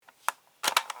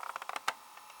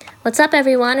What's up,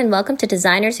 everyone, and welcome to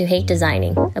Designers Who Hate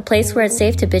Designing, a place where it's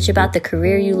safe to bitch about the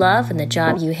career you love and the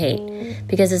job you hate.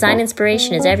 Because design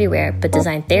inspiration is everywhere, but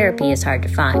design therapy is hard to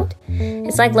find.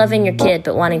 It's like loving your kid,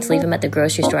 but wanting to leave him at the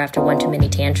grocery store after one too many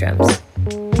tantrums.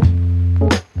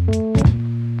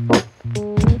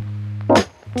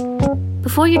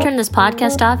 Before you turn this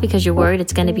podcast off because you're worried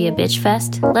it's going to be a bitch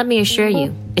fest, let me assure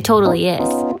you, it totally is.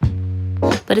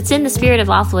 But it's in the spirit of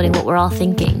offloading what we're all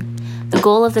thinking. The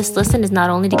goal of this listen is not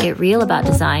only to get real about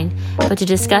design, but to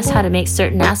discuss how to make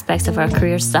certain aspects of our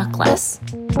careers suck less.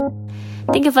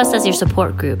 Think of us as your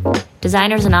support group,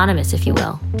 Designers Anonymous, if you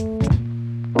will.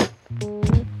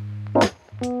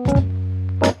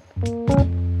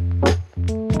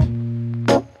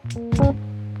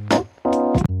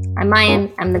 I'm Mayan.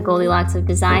 I'm the Goldilocks of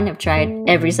design. I've tried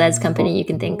every size company you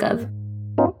can think of.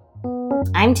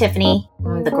 I'm Tiffany.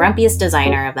 I'm the grumpiest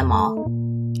designer of them all.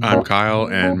 I'm Kyle,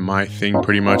 and my thing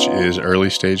pretty much is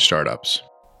early stage startups.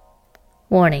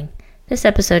 Warning, this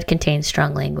episode contains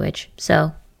strong language,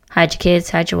 so hide your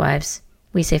kids, hide your wives.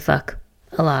 We say fuck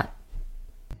a lot.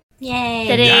 Yay.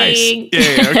 Ta-ding. Nice.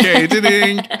 Yay, okay,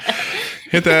 ding.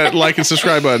 Hit that like and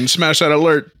subscribe button, smash that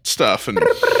alert stuff, and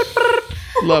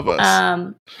love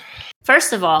us.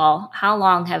 First of all, how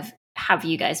long have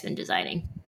you guys been designing?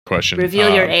 Question.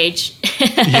 Reveal your age.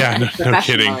 Yeah, no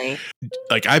kidding.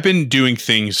 Like, I've been doing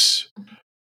things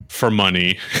for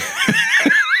money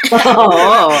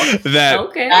that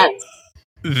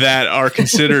are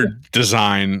considered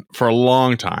design for a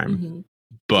long time. Mm-hmm.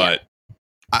 But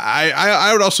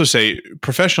I would also say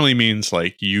professionally means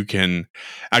like you can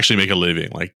actually make a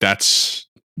living. Like that's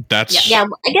yeah.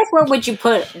 I guess what would you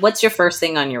put? What's your first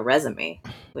thing on your resume?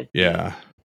 Yeah,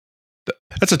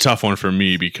 that's a tough one for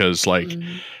me because like.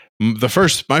 Mm-hmm.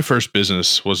 My first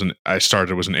business was in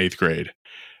 8th grade,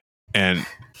 and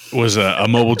was a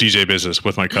mobile DJ business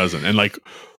with my cousin. And like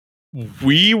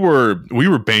we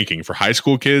were banking for high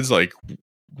school kids. Like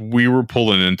we were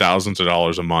pulling in thousands of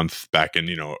dollars a month back in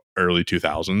early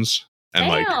 2000s. And Damn.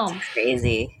 Like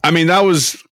crazy. I mean that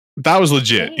was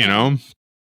legit, Damn.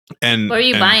 And what were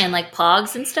you buying, like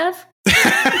Pogs and stuff?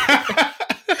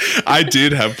 I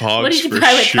did have Pogs. What did you for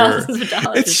buy with sure. thousands of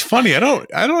dollars? It's funny. I don't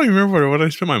even remember what I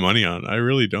spent my money on. I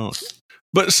really don't.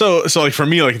 But so like for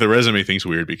me, like the resume thing's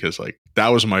weird because like that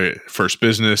was my first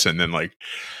business, and then like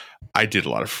I did a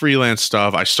lot of freelance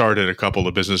stuff. I started a couple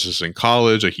of businesses in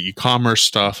college, like e-commerce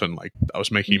stuff, and like I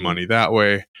was making money that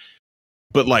way.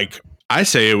 But like I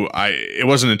say, it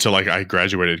wasn't until like I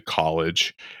graduated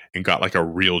college and got like a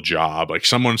real job. Like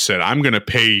someone said, "I'm going to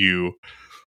pay you,"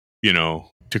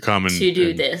 to come and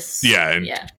do this. Yeah, and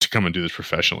to come and do this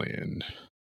professionally. And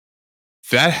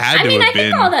that had to have been. I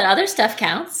think all that other stuff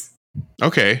counts.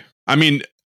 Okay. I mean,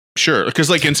 sure. Because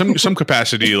like in some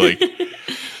capacity, like,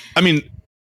 I mean,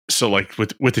 so like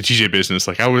with the TJ business,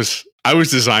 like I was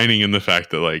designing in the fact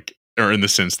that like, or in the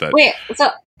sense that. Wait, so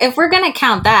if we're going to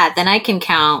count that, then I can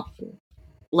count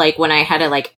like when I had to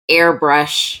like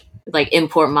airbrush like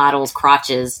import models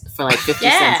crotches for like 50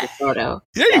 cents a photo.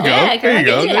 There you go. There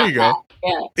you go.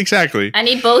 Yeah. Exactly. I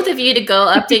need both of you to go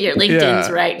update your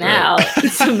LinkedIn's right now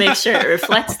to make sure it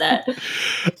reflects that.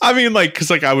 I mean, like,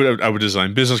 because like I would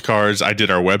design business cards. I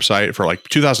did our website for like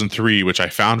 2003, which I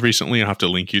found recently. I'll have to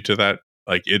link you to that.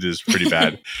 Like, it is pretty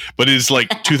bad, but it's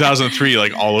like 2003,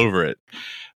 like all over it.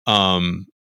 And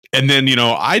then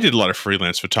I did a lot of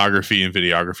freelance photography and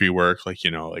videography work, like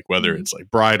like whether it's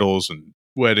like bridals and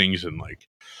weddings and like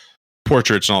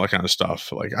portraits and all that kind of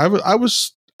stuff. Like I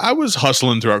was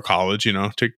hustling throughout college,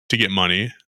 to get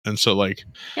money. And so like,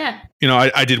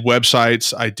 I did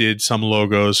websites, I did some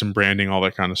logos and branding, all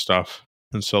that kind of stuff.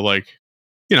 And so like,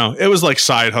 it was like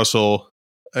side hustle,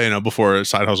 before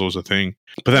side hustle was a thing.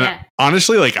 But then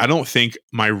honestly, like, I don't think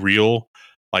my real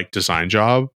like design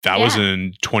job, that was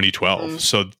in 2012. Mm.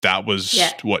 So that was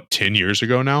 10 years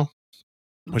ago now,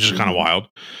 which is kind of wild.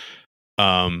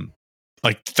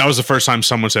 Like that was the first time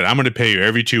someone said, I'm going to pay you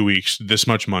every 2 weeks this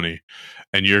much money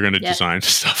and you're going to design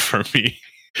stuff for me.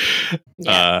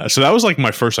 So that was like my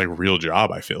first like real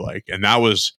job, I feel like. And that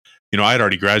was, I had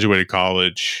already graduated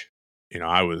college.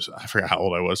 I forgot how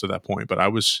old I was at that point, but I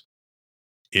was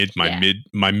in my mid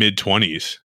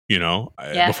 20s,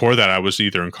 Before that I was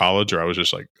either in college or I was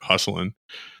just like hustling.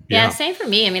 Yeah, same for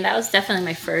me. I mean, that was definitely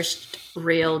my first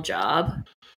real job.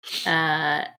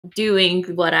 Doing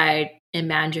what I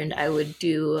imagined I would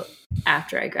do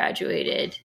after I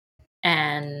graduated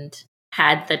and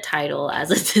had the title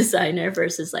as a designer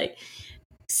versus like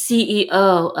CEO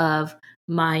of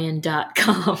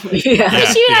Mayan.com. At least you have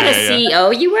a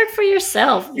CEO. You work for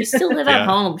yourself. You still live at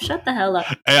home. Shut the hell up.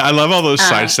 I love all those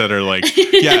sites that are like,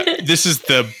 this is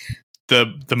the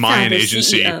the Mayan Founder,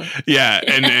 agency. CEO. Yeah.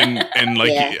 And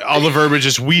like all the verbiage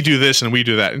is we do this and we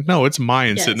do that. No, it's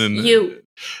Mayan Yes. sitting in You.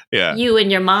 Yeah. You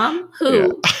and your mom?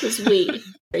 Who? Yeah. Who's we?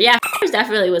 Yeah,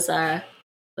 definitely was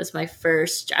my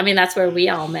first. I mean, that's where we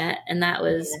all met, and that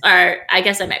was I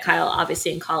guess I met Kyle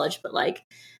obviously in college, but like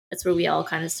that's where we all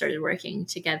kind of started working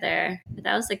together. But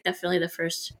that was like definitely the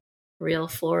first real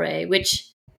foray, which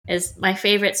is my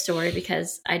favorite story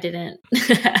because I didn't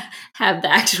have the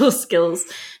actual skills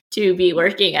to be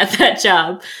working at that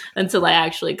job until I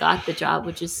actually got the job,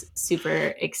 which is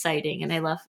super exciting. And I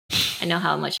know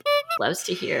how much loves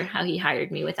to hear how he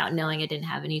hired me without knowing I didn't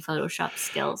have any Photoshop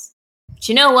skills. But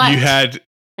you know what? You had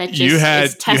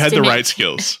the right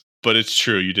skills, but it's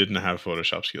true you didn't have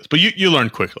Photoshop skills. But you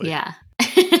learned quickly. Yeah.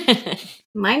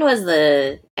 Mine was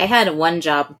I had one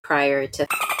job prior to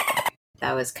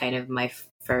that was kind of my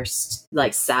first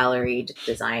like salaried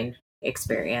design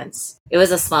experience. It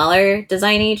was a smaller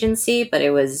design agency, but I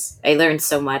learned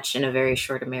so much in a very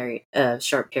short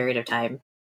period of time.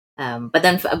 But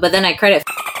then I credit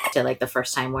to like the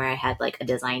first time where I had like a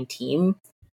design team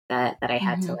that I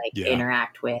had to like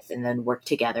interact with and then work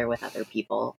together with other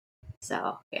people.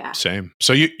 So yeah, same.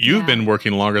 So you've been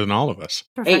working longer than all of us.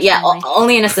 Yeah,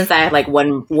 only in a sense I had like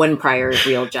one prior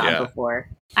real job before.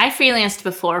 I freelanced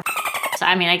before, so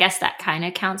I mean I guess that kind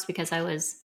of counts because I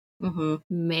was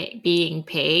being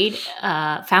paid,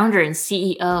 founder and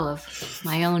CEO of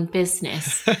my own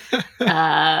business. But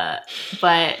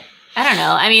I don't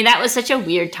know. I mean, that was such a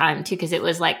weird time too, because it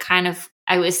was like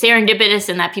I was serendipitous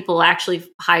in that people actually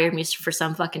hired me for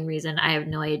some fucking reason. I have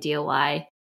no idea why.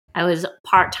 I was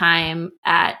part-time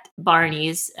at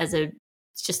Barney's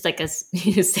just like a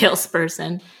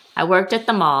salesperson. I worked at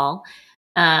the mall.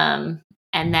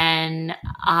 And then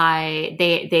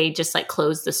they just like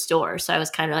closed the store. So I was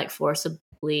kind of like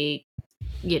forcibly,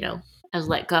 I was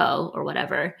let go or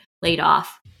whatever, laid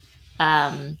off.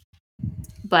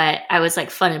 But I was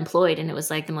like fun employed, and it was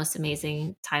like the most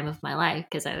amazing time of my life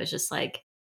because I was just like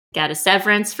got a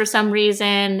severance for some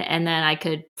reason, and then I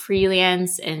could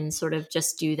freelance and sort of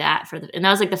just do that and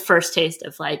that was like the first taste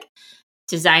of like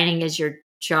designing as your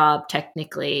job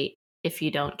technically, if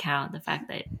you don't count the fact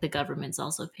that the government's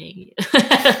also paying you,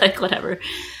 like whatever.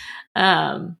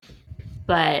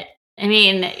 But I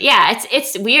mean, yeah,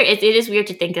 it's weird. It is weird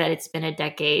to think that it's been a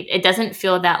decade. It doesn't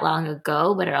feel that long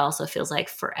ago, but it also feels like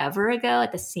forever ago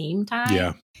at the same time.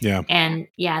 Yeah. Yeah. And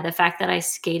yeah, the fact that I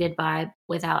skated by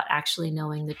without actually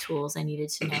knowing the tools I needed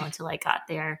to know until I got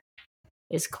there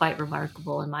is quite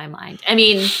remarkable in my mind. I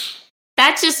mean,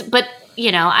 that's just, but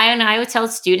I would tell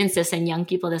students this and young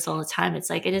people this all the time. It's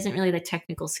like, it isn't really the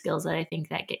technical skills that I think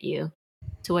that get you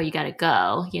to where you got to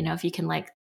go. If you can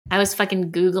I was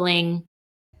fucking Googling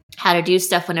how to do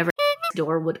stuff whenever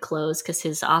door would close because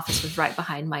his office was right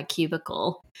behind my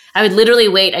cubicle. I would literally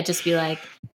wait. I'd just be like,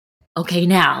 okay,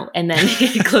 now. And then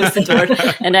he'd close the door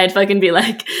and I'd fucking be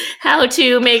like, how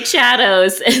to make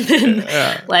shadows. And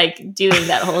then like doing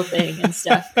that whole thing and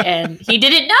stuff. And he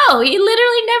didn't know. He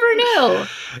literally never knew.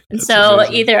 And that's so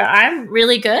amazing. Either I'm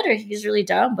really good or he's really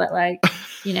dumb. But like,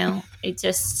 it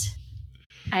just,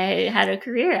 I had a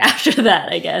career after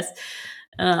that, I guess.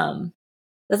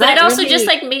 But it also just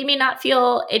like made me not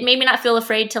feel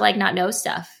afraid to like not know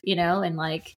stuff, and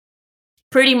like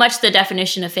pretty much the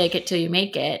definition of fake it till you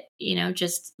make it,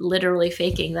 just literally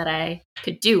faking that I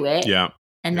could do it. Yeah.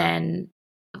 And then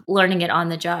learning it on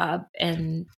the job.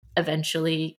 And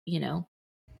eventually,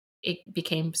 it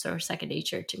became sort of second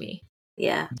nature to me.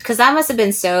 Yeah. Because that must have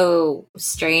been so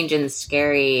strange and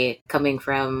scary coming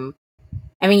from,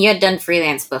 I mean, you had done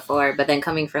freelance before, but then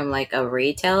coming from like a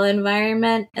retail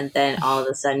environment and then all of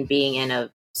a sudden being in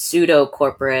a pseudo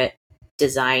corporate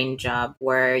design job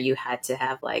where you had to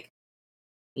have like,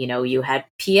 you had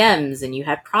PMs and you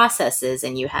had processes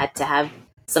and you had to have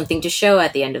something to show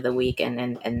at the end of the week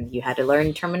and you had to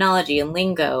learn terminology and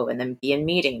lingo and then be in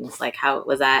meetings. Like how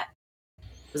was that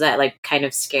like kind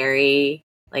of scary?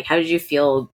 Like how did you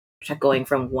feel going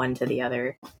from one to the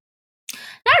other?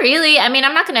 Not really. I mean,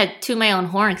 I'm not going to toot my own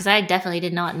horn because I definitely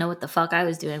did not know what the fuck I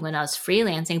was doing when I was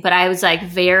freelancing. But I was like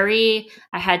I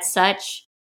had such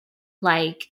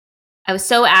like, I was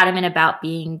so adamant about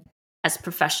being as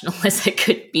professional as I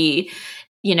could be,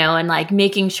 and like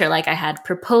making sure like I had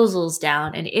proposals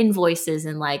down and invoices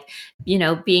and like,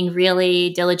 being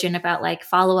really diligent about like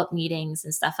follow-up meetings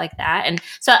and stuff like that. And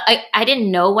so I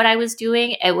didn't know what I was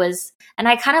doing. And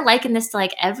I kind of liken this to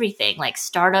like everything, like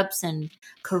startups and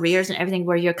careers and everything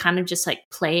where you're kind of just like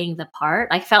playing the part.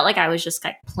 I felt like I was just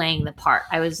like playing the part.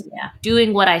 I was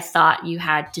doing what I thought you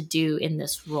had to do in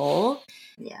this role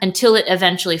until it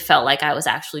eventually felt like I was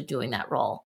actually doing that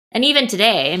role. And even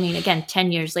today, I mean, again,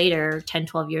 12 years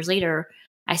later,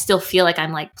 I still feel like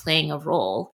I'm like playing a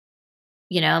role.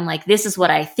 You know, I'm like, this is what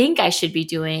I think I should be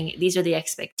doing. These are the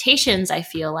expectations I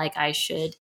feel like I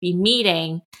should be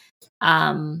meeting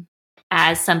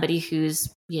as somebody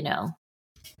who's, you know,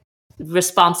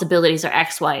 responsibilities are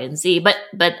X, Y, and Z. But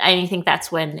I think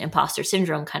that's when imposter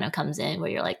syndrome kind of comes in, where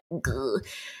you're like,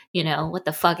 you know, what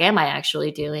the fuck am I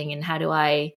actually doing? And how do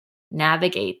I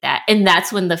navigate that? And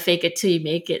that's when the fake it till you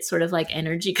make it sort of like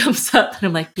energy comes up. And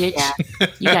I'm like, bitch,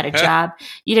 you got a job.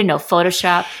 You didn't know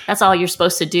Photoshop. That's all you're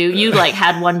supposed to do. You like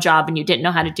had one job and you didn't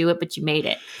know how to do it, but you made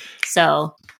it.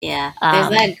 So yeah, there's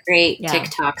that great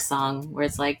TikTok song where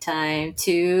it's like, time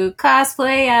to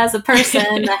cosplay as a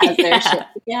person that has their shit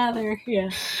together. Yeah.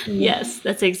 Yes,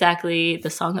 that's exactly the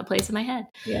song that plays in my head.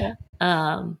 Yeah.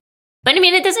 But I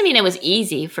mean, it doesn't mean it was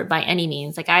easy by any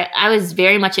means. Like I was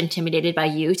very much intimidated by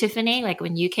you, Tiffany, like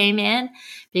when you came in,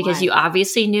 because you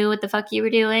obviously knew what the fuck you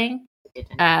were doing.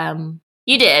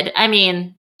 You did. I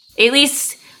mean, at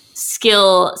least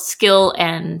skill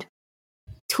and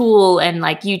tool, and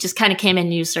like you just kind of came in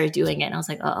and you started doing it. And I was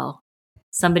like, uh-oh,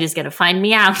 somebody's going to find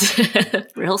me out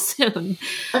real soon.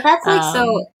 But that's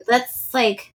like, that's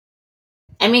like,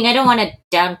 I mean, I don't want to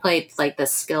downplay like the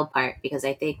skill part, because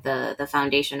I think the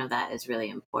foundation of that is really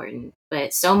important.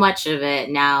 But so much of it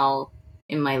now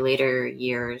in my later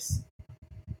years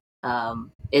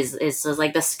is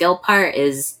like the skill part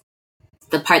is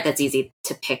the part that's easy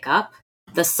to pick up.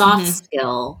 The soft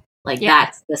skill, like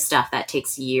that's the stuff that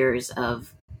takes years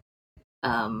of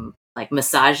like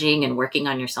massaging and working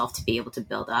on yourself to be able to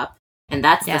build up. And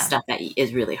that's the stuff that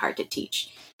is really hard to teach.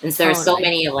 And so there's so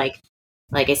many like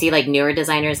I see like newer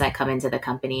designers that come into the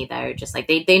company that are just like,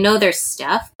 they know their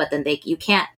stuff, but then you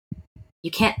can't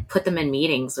put them in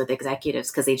meetings with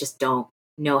executives because they just don't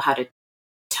know how to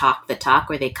talk the talk,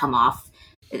 or they come off,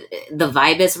 the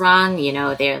vibe is wrong. You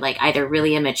know, they're like either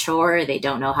really immature, they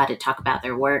don't know how to talk about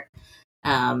their work.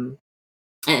 And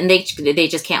they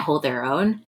just can't hold their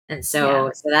own. And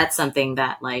so that's something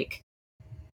that, like,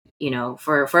 you know,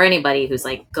 for anybody who's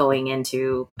like going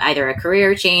into either a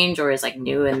career change or is like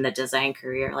new in the design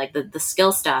career, like the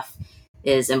skill stuff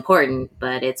is important,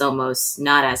 but it's almost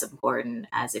not as important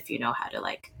as if you know how to,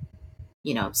 like,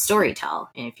 you know, story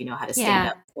tell, and if you know how to stand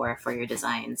up for your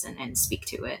designs and speak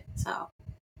to it. So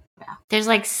there's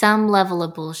like some level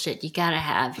of bullshit you gotta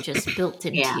have just built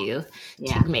into you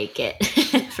to make it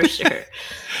for sure.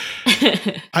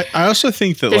 I also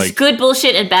think that there's like good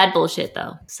bullshit and bad bullshit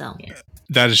though. So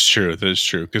that is true. That is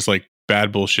true. Because like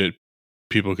bad bullshit,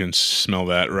 people can smell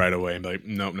that right away and be like,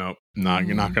 nope,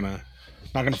 you're not gonna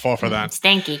fall for that.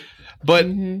 Stanky. But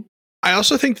I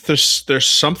also think there's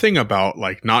something about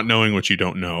like not knowing what you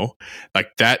don't know,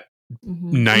 like that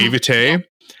naivete,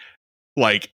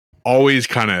 like always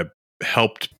kind of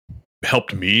helped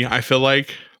me, I feel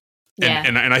like.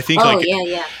 And I think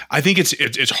I think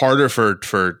it's harder for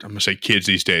I'm gonna say kids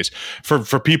these days,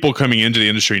 for people coming into the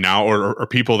industry now, or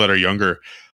people that are younger,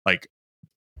 like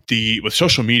with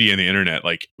social media and the internet.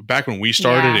 Like back when we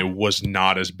started, it was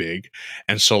not as big,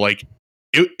 and so like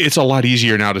it's a lot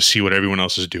easier now to see what everyone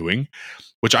else is doing,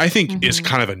 which I think is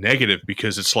kind of a negative,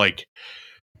 because it's like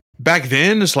back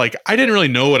then it's like I didn't really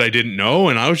know what I didn't know,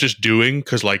 and I was just doing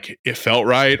because like it felt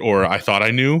right, or I thought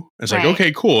I knew. It's like,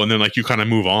 okay, cool, and then like you kind of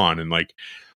move on, and like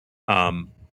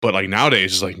but like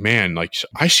nowadays it's like, man, like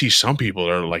I see some people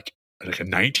that are like a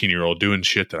 19-year-old doing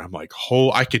shit that I'm like,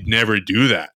 I could never do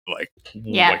that. Like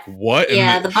what?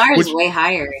 Yeah, the bar is way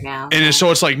higher now. And so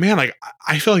it's like, man, like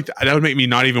I feel like that would make me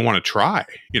not even want to try,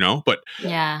 you know. But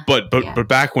but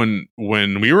back when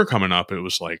we were coming up, it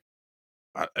was like,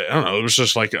 I don't know, it was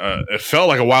just like it felt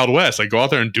like a Wild West. Like go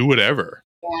out there and do whatever.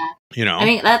 Yeah, you know. I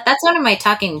mean, that's one of my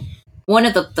one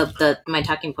of my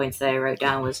talking points that I wrote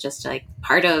down was just like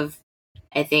part of,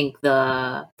 I think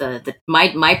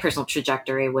my personal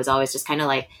trajectory was always just kind of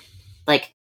like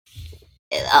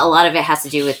a lot of it has to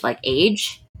do with like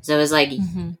age. So it was like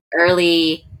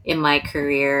early in my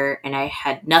career, and I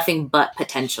had nothing but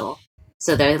potential.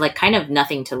 So there was like kind of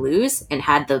nothing to lose, and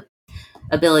had the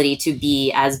ability to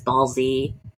be as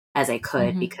ballsy as I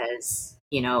could, because,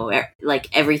 you know, like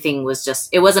everything was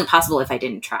just, it wasn't possible if I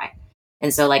didn't try.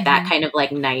 And so like that kind of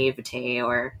like naivete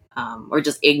or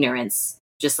just ignorance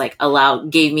just like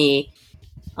gave me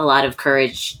a lot of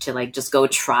courage to like just go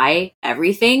try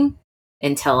everything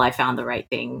until I found the right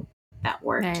thing that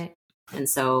worked. Right. And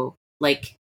so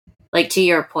like to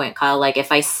your point, Kyle, like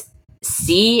if I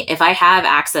have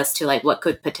access to like what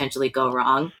could potentially go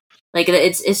wrong, like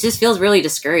it just feels really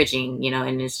discouraging, you know,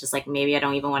 and it's just like, maybe I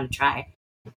don't even want to try.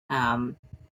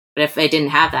 But But if I didn't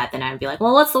have that, then I'd be like,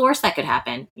 well, what's the worst that could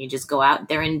happen? You just go out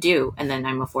there and do, and then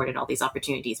I'm afforded all these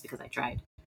opportunities because I tried.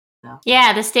 So.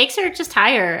 Yeah, the stakes are just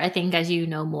higher, I think, as you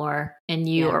know more and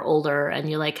you are older and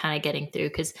you're like kind of getting through.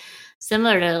 Because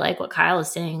similar to like what Kyle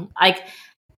is saying, like,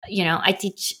 you know, I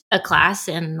teach a class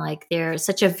and like they're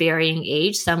such a varying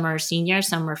age. Some are seniors,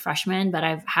 some are freshmen, but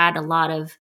I've had a lot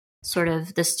of sort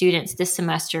of the students this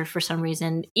semester for some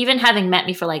reason, even having met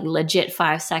me for like legit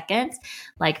 5 seconds,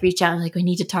 like reach out and like, we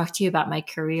need to talk to you about my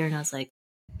career. And I was like,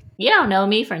 you don't know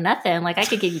me for nothing. Like I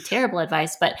could give you terrible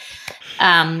advice, but,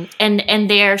 and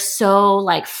they're so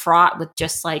like fraught with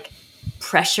just like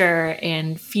pressure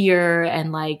and fear.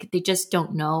 And like, they just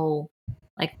don't know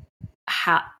like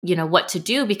how, you know, what to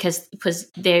do because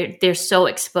they're so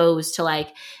exposed to like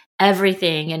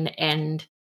everything and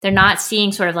they're not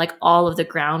seeing sort of like all of the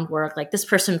groundwork. Like this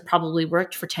person probably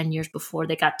worked for 10 years before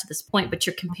they got to this point, but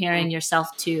you're comparing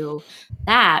yourself to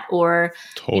that. Or,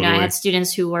 you know, I had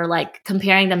students who were like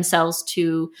comparing themselves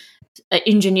to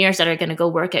engineers that are going to go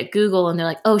work at Google. And they're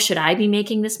like, oh, should I be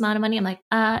making this amount of money? I'm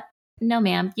like, no,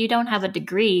 ma'am, you don't have a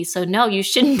degree. So no, you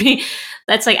shouldn't be.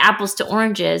 That's like apples to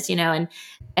oranges, you know?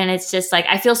 And it's just like,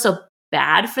 I feel so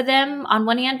bad for them on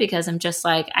one hand, because I'm just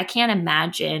like, I can't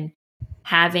imagine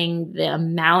having the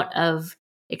amount of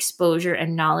exposure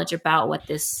and knowledge about what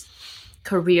this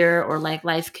career or like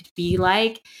life could be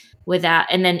like without,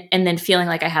 and then feeling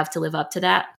like I have to live up to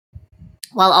that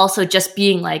while also just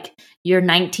being like, you're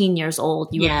 19 years old.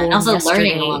 You were born and also yesterday.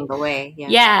 learning along the way.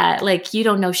 Yeah. Like you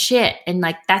don't know shit. And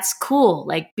like, that's cool.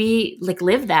 Like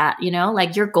live that, you know,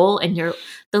 like your goal and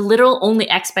the literal only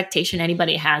expectation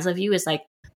anybody has of you is like,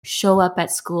 show up at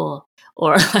school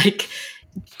or like,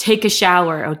 take a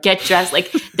shower or get dressed.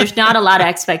 Like there's not a lot of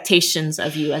expectations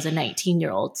of you as a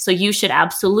 19-year-old. So you should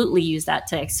absolutely use that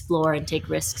to explore and take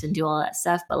risks and do all that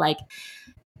stuff. But like,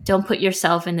 don't put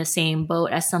yourself in the same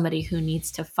boat as somebody who needs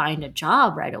to find a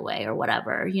job right away or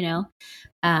whatever, you know?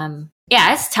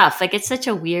 Yeah, it's tough. Like it's such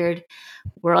a weird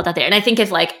world out there. And I think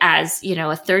if like, as, you know,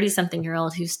 a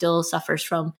 30-something-year-old who still suffers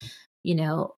from, you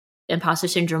know, imposter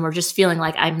syndrome or just feeling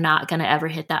like I'm not going to ever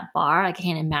hit that bar, I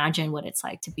can't imagine what it's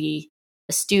like to be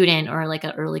a student or like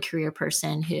an early career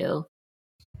person who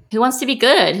wants to be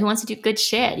good, who wants to do good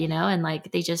shit, you know, and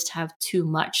like they just have too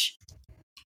much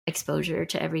exposure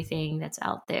to everything that's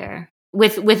out there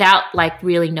without like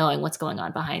really knowing what's going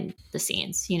on behind the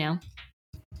scenes, you know?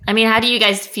 I mean, how do you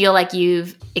guys feel like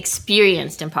you've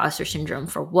experienced imposter syndrome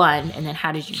for one, and then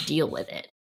how did you deal with it?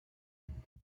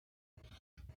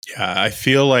 Yeah, I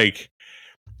feel like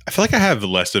I have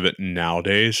less of it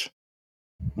nowadays,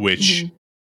 which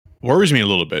worries me a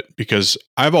little bit because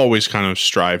I've always kind of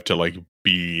strived to like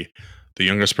be the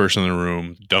youngest person in the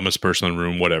room, dumbest person in the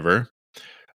room, whatever.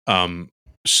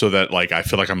 So that like I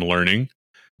feel like I'm learning.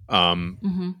 And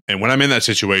when I'm in that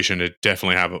situation, it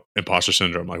definitely have imposter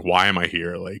syndrome. Like, why am I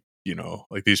here? Like, you know,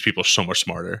 like these people are so much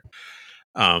smarter.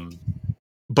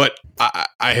 But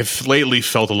I have lately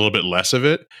felt a little bit less of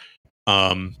it.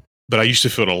 But I used to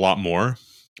feel it a lot more.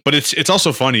 But it's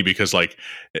also funny because like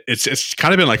it's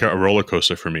kind of been like a roller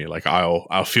coaster for me. Like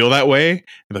I'll feel that way and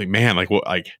be like, man, like what,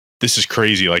 like this is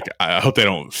crazy. Like I hope they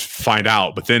don't find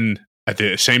out. But then at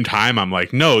the same time, I'm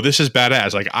like, no, this is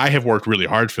badass. Like I have worked really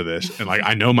hard for this, and like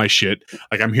I know my shit.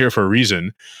 Like I'm here for a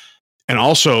reason. And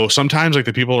also sometimes like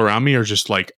the people around me are just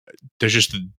like they're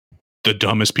just the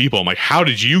dumbest people. I'm like, how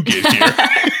did you get here?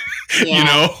 You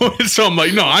know? So I'm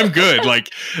like, no, I'm good.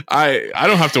 Like I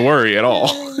don't have to worry at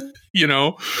all. You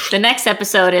know, the next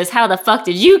episode is how the fuck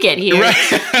did you get here?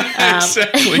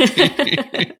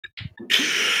 Exactly.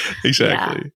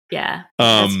 Exactly. Yeah.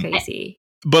 That's crazy.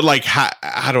 But like,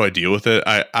 how do I deal with it?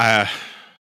 I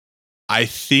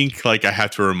think like I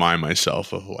have to remind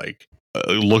myself of like,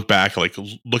 look back, like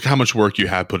look how much work you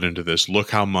have put into this.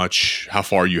 Look how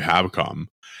far you have come.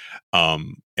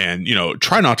 And you know,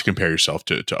 try not to compare yourself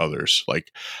to others.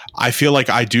 Like, I feel like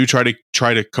I do try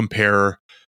to compare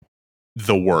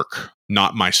the work,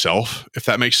 not myself, if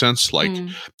that makes sense. Like,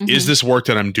 is this work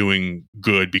that I'm doing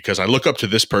good because I look up to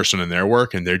this person and their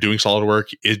work and they're doing solid work?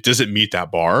 Does it meet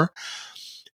that bar?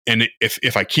 And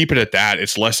if I keep it at that,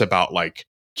 it's less about like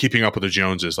keeping up with the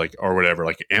Joneses, like, or whatever.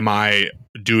 Like, am I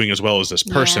doing as well as this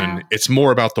person? Yeah. It's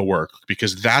more about the work,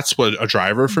 because that's what a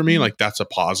driver for me. Like, that's a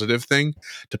positive thing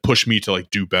to push me to like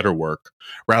do better work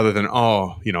rather than,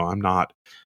 oh, you know, I'm not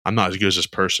as good as this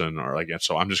person, or like,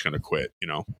 so I'm just going to quit, you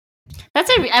know? That's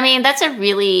a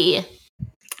really,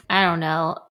 I don't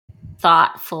know,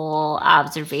 thoughtful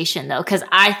observation though, because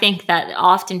I think that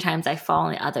oftentimes I fall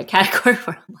in the other category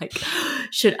where I'm like,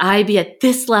 should I be at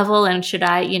this level, and should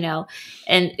I, you know,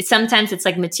 and sometimes it's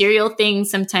like material things,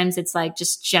 sometimes it's like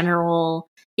just general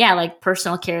like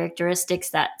personal characteristics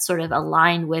that sort of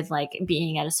align with like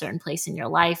being at a certain place in your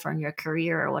life or in your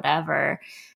career or whatever.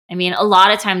 I mean, a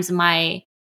lot of times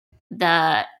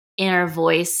the inner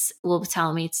voice will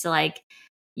tell me to like,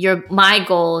 my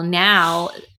goal now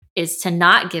is to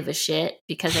not give a shit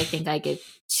because I think I give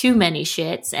too many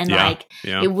shits. And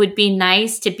it would be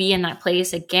nice to be in that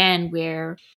place again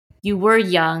where you were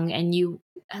young and you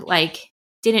like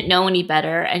didn't know any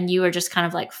better and you were just kind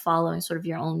of like following sort of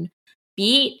your own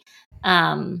beat.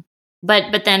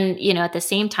 But then, you know, at the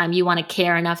same time, you want to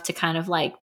care enough to kind of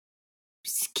like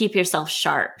keep yourself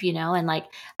sharp, you know, and like,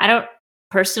 I don't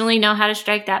personally know how to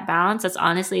strike that balance. That's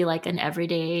honestly like an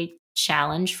everyday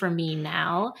challenge for me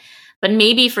now. But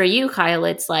maybe for you, Kyle,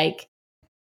 it's like,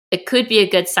 it could be a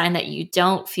good sign that you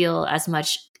don't feel as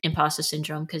much imposter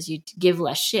syndrome because you give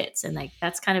less shits. And like,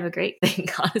 that's kind of a great thing,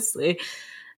 honestly.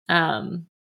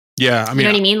 Yeah, I mean, you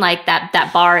know what I mean? Like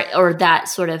that bar or that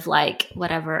sort of like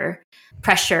whatever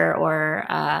pressure or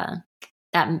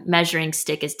that measuring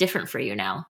stick is different for you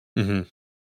now. Mm-hmm.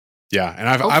 Yeah, and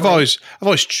I've always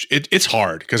it's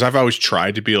hard because I've always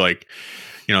tried to be like,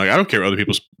 you know, like I don't care what other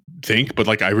people think, but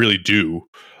like I really do.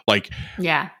 Like,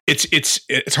 yeah,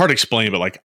 it's hard to explain, but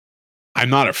like I'm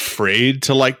not afraid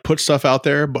to like put stuff out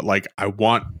there, but like I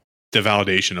want the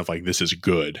validation of like this is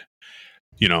good.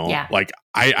 You know, like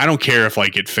I don't care if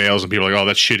like it fails and people are like, oh,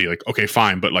 that's shitty. Like, okay,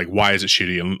 fine. But like, why is it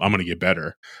shitty? I'm going to get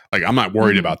better. Like, I'm not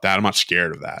worried about that. I'm not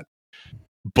scared of that,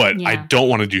 but I don't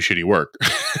want to do shitty work.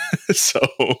 So,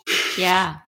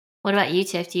 yeah. What about you,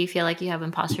 Tiff? Do you feel like you have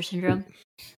imposter syndrome?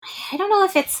 I don't know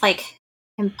if it's like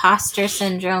imposter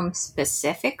syndrome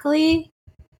specifically,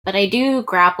 but I do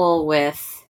grapple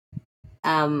with,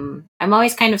 I'm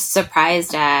always kind of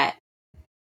surprised at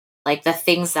like the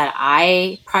things that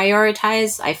I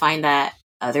prioritize, I find that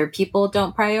other people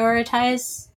don't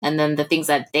prioritize. And then the things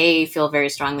that they feel very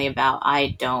strongly about,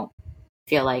 I don't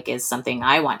feel like is something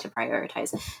I want to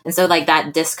prioritize. And so like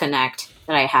that disconnect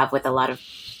that I have with a lot of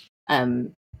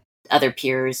other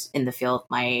peers in the field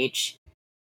my age,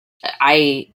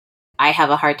 I have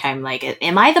a hard time like,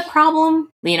 am I the problem?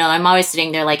 You know, I'm always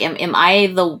sitting there like, am I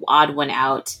the odd one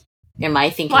out? Am I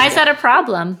thinking why is that a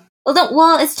problem?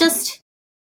 Well, it's just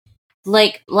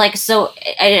like so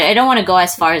I don't want to go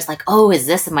as far as like, oh, is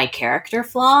this my character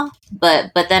flaw?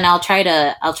 But then I'll try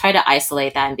to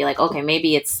isolate that and be like, okay,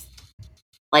 maybe it's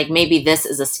like, maybe this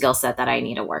is a skill set that I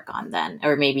need to work on then,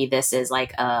 or maybe this is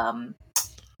like a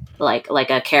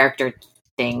character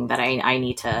thing that I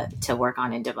need to work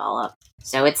on and develop.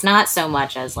 So it's not so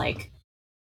much as like,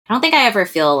 I don't think I ever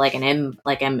feel like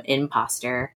an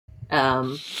imposter,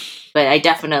 but I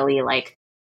definitely like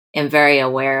am very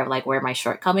aware of like where my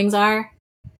shortcomings are.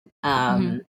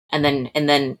 And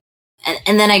then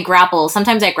I grapple,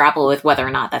 sometimes I grapple with whether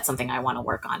or not that's something I want to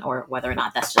work on, or whether or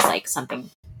not that's just like something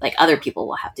like other people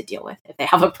will have to deal with if they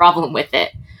have a problem with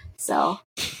it. So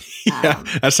yeah,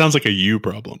 that sounds like a you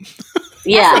problem.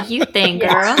 Yeah. That's a you thing,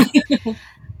 girl.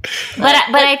 But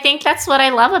I think that's what I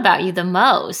love about you the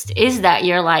most is that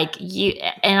you're like you,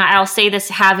 and I'll say this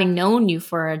having known you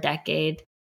for a decade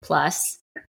plus,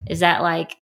 is that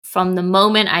like from the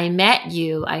moment I met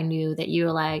you, I knew that you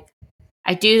were like,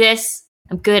 I do this,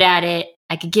 I'm good at it,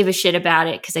 I could give a shit about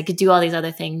it because I could do all these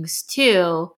other things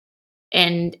too.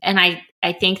 And I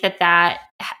think that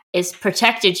is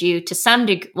protected you to some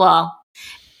degree. Well,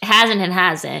 it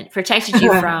hasn't protected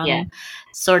you from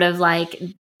sort of like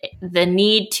the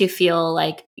need to feel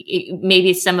like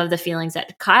maybe some of the feelings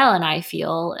that Kyle and I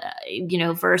feel, you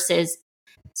know, versus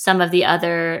some of the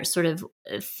other sort of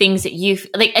things that you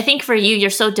like. I think for you,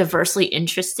 you're so diversely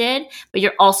interested, but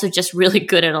you're also just really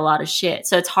good at a lot of shit.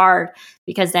 So it's hard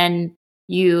because then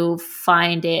you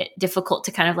find it difficult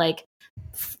to kind of like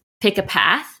pick a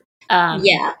path. And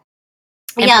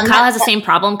Kyle has the same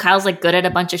problem. Kyle's like good at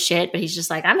a bunch of shit, but he's just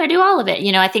like, I'm going to do all of it.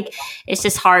 You know, I think it's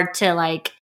just hard to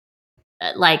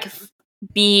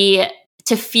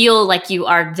to feel like you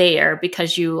are there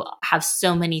because you have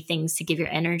so many things to give your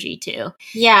energy to.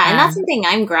 Yeah. And that's something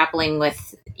I'm grappling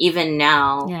with even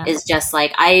now is just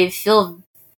like, I feel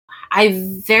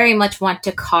I very much want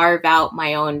to carve out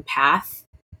my own path.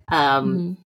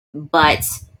 But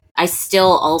I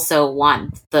still also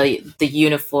want the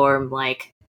uniform,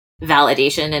 like,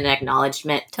 validation and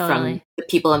acknowledgement from the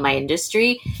people in my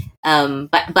industry.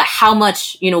 But how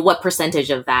much, you know, what percentage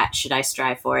of that should I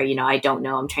strive for? You know, I don't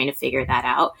know. I'm trying to figure that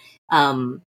out.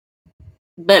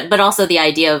 But also the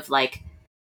idea of like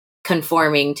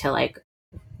conforming to like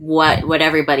what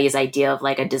everybody's idea of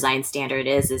like a design standard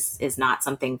is not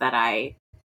something that I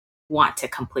want to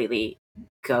completely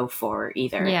go for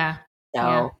either. Yeah.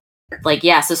 So like,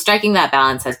 yeah, so striking that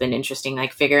balance has been interesting.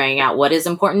 Like figuring out what is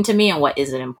important to me and what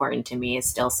isn't important to me is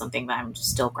still something that I'm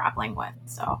still grappling with.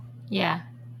 So Yeah.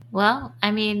 Well,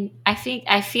 I mean, I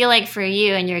feel like for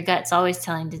you and your gut's always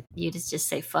telling you to just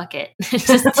say fuck it.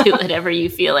 Just do whatever you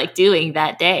feel like doing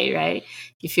that day, right?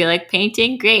 If you feel like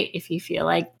painting, great. If you feel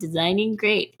like designing,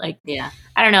 great. Like, yeah,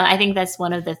 I don't know. I think that's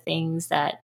one of the things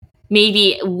that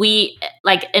maybe we,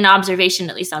 like, an observation,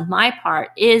 at least on my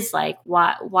part, is like,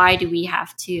 why do we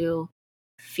have to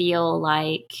feel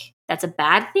like that's a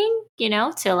bad thing,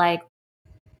 to like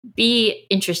be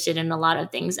interested in a lot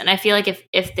of things. And I feel like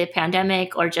if the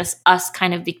pandemic or just us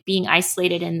kind of being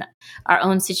isolated in our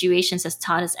own situations has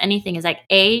taught us anything, is like,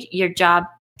 A, your job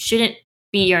shouldn't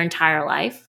be your entire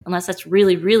life unless that's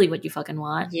really, really what you fucking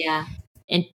want. yeah,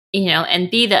 And, and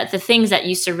B, the things that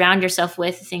you surround yourself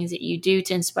with, the things that you do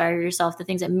to inspire yourself, the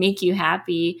things that make you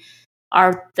happy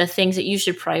are the things that you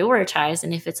should prioritize.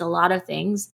 And if it's a lot of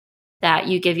things that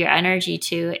you give your energy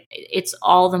to, it's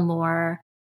all the more,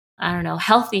 I don't know,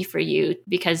 healthy for you,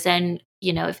 because then,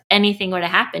 if anything were to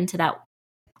happen to that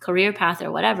career path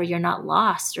or whatever, you're not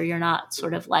lost, or you're not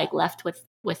sort of like left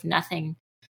with nothing,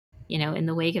 in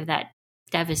the wake of that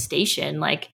devastation.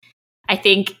 Like, I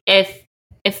think if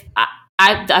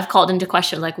I've called into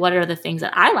question, like, what are the things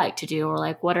that I like to do, or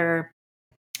like, what are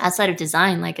outside of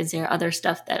design, like, is there other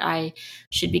stuff that I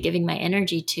should be giving my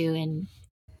energy to? And,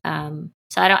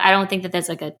 so I don't think that that's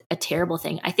like a terrible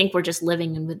thing. I think we're just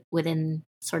living within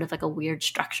sort of like a weird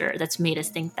structure that's made us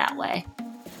think that way.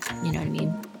 You know what I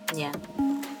mean? yeah.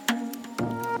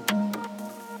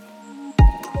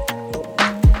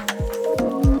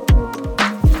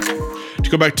 To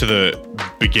go back to the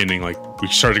beginning, like we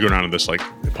started to go down to this like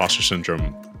imposter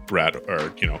syndrome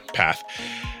path.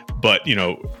 But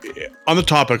on the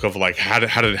topic of like how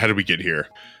did we get here?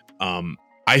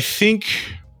 I think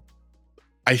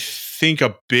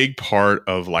a big part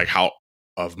of like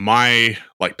of my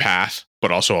like path,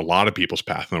 but also a lot of people's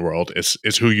path in the world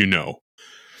is who you know.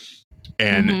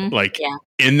 And like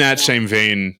in that same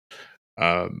vein,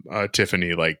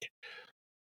 Tiffany, like,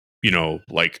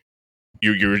 like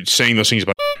you're saying those things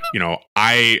about,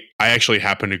 I actually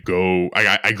happened to go,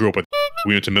 I grew up with,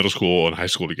 we went to middle school and high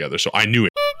school together. So I knew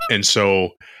it. And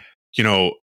so,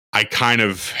 I kind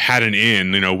of had an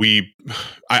in,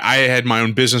 I had my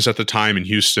own business at the time in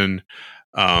Houston.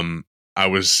 I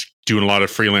was doing a lot of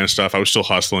freelance stuff. I was still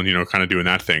hustling, kind of doing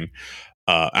that thing.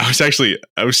 I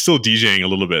was still DJing a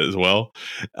little bit as well.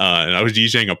 And I was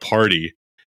DJing a party,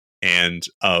 and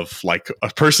of like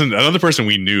another person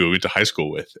we knew, we went to high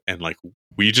school with. And like,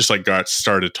 we just like got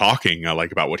started talking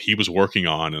like about what he was working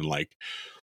on. And like,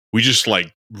 we just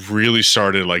like really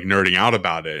started like nerding out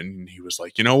about it. And he was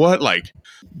like, you know what, like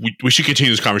we should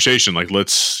continue this conversation. Like,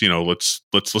 let's see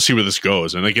where this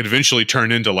goes. And like, it eventually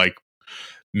turned into like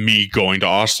me going to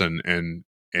Austin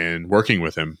and working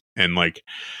with him. And like,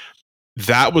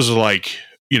 that was like,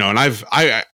 and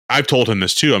I've told him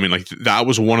this too. I mean, like, that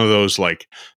was one of those like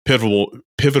pivotal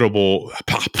moments.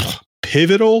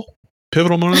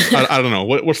 I don't know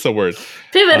what's the word.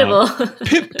 Pivotal.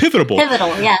 Pivotal.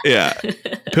 Pivotal. Yeah. Yeah.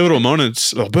 Pivotal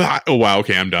moments. Oh wow.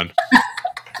 Okay, I'm done.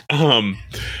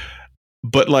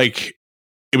 But like,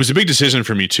 it was a big decision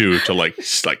for me too to like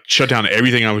shut down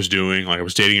everything I was doing. Like, I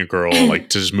was dating a girl, like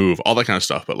to just move, all that kind of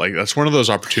stuff. But like, that's one of those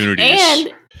opportunities.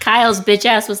 And Kyle's bitch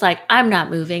ass was like, I'm not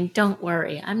moving. Don't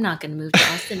worry. I'm not going to move to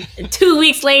Austin. And 2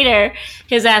 weeks later,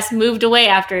 his ass moved away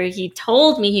after he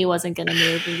told me he wasn't going to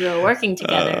move, and we were working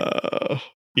together.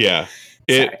 Yeah.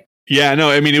 No,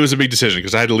 I mean, it was a big decision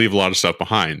because I had to leave a lot of stuff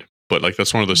behind. But like,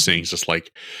 that's one of those things. Just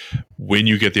like, when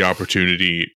you get the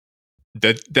opportunity,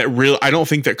 that real, I don't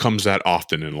think that comes that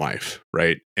often in life,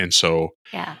 right? And so,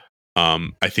 yeah.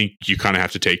 I think you kind of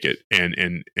have to take it.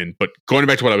 But going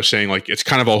back to what I was saying, like, it's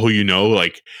kind of all who you know.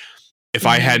 Like, if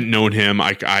I hadn't known him,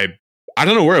 I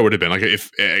don't know where I would have been. Like, if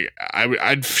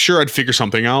I'd figure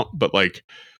something out. But like,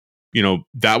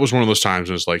 that was one of those times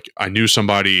when it's like, I knew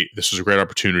somebody, this was a great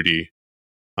opportunity.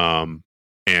 And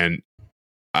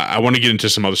I want to get into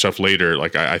some other stuff later.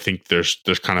 Like, I think there's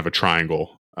kind of a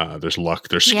triangle. There's luck,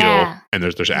 there's skill, and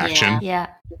there's action. Yeah.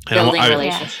 Building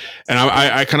relationships. And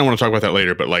I kind of want to talk about that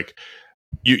later, but like,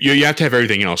 you have to have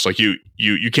everything else. Like, you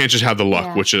can't just have the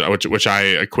luck, which I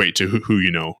equate to who you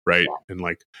know, right? Yeah. And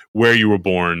like, where you were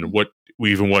born, what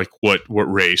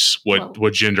race,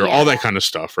 what gender, all that kind of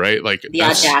stuff, right? Like, the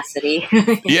audacity.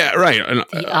 Yeah, right. And,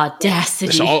 the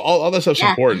audacity. So all that stuff's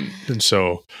important. And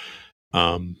so,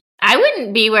 I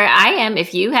wouldn't be where I am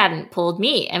if you hadn't pulled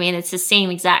me. I mean, it's the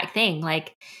same exact thing.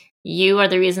 Like, you are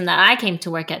the reason that I came to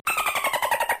work at.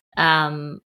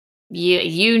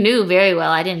 You knew very well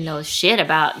I didn't know shit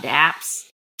about the apps.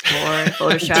 or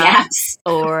Photoshop Yes.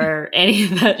 or any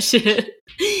of that shit.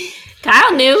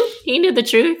 Kyle knew. He knew the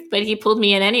truth, but he pulled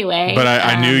me in anyway. But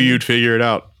I knew you'd figure it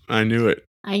out. I knew it.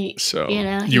 You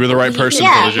you were the right person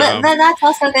for the job. But that's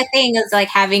also the thing, is like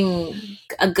having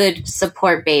a good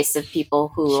support base of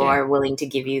people who are willing to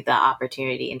give you the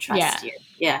opportunity and trust you.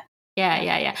 Yeah.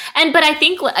 And but I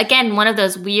think, again, one of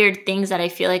those weird things that I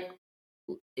feel like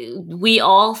we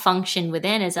all function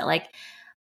within is that, like,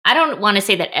 I don't want to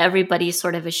say that everybody's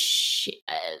sort of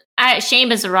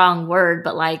shame is the wrong word,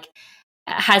 but like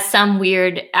has some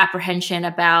weird apprehension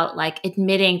about like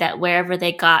admitting that wherever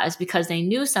they got is because they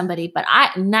knew somebody. But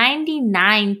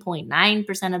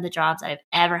 99.9% of the jobs I've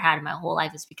ever had in my whole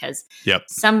life is because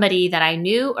somebody that I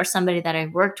knew or somebody that I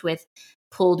worked with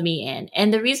pulled me in.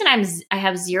 And the reason I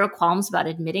have zero qualms about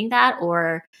admitting that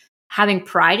or having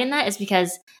pride in that is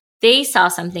because they saw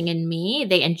something in me.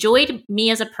 They enjoyed me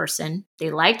as a person.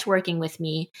 They liked working with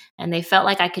me, and they felt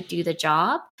like I could do the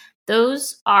job.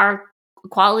 Those are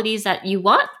qualities that you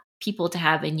want people to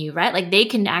have in you, right? Like they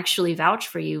can actually vouch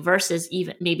for you versus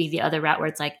even maybe the other route where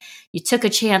it's like you took a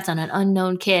chance on an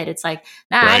unknown kid. It's like,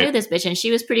 I knew this bitch and she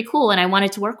was pretty cool and I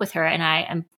wanted to work with her, and I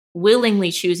am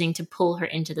willingly choosing to pull her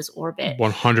into this orbit.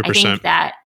 100%. I think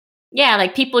that,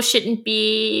 like people shouldn't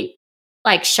be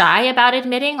like shy about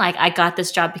admitting like I got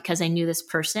this job because I knew this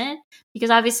person, because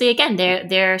obviously again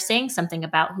they're saying something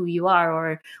about who you are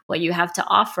or what you have to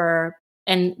offer,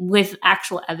 and with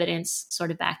actual evidence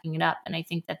sort of backing it up. And I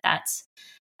think that's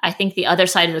the other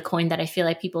side of the coin that I feel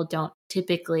like people don't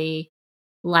typically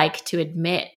like to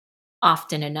admit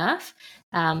often enough.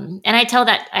 And I tell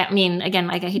that, I mean, again,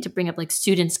 like I hate to bring up like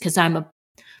students because I'm a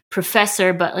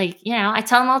professor, but like, I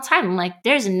tell them all the time, I'm like,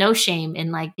 there's no shame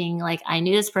in like being like, I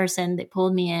knew this person, they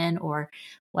pulled me in, or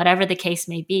whatever the case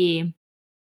may be,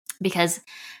 because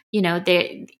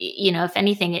if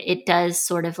anything, it does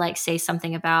sort of like say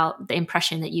something about the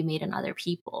impression that you made on other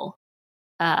people.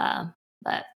 And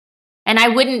I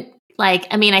wouldn't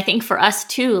I think for us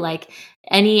too, like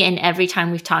any and every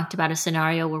time we've talked about a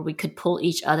scenario where we could pull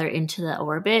each other into the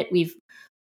orbit, we've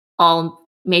all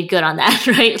made good on that,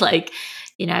 right? Like,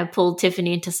 I pulled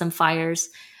Tiffany into some fires,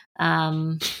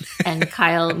 and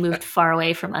Kyle moved far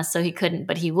away from us, so he couldn't,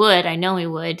 but he would. I know he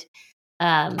would.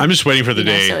 I'm just waiting for the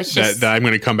day that I'm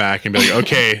going to come back and be like,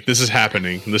 okay, this is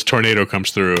happening. And this tornado comes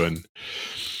through, and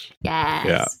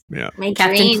yeah. My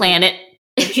Captain Planet.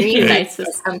 The dream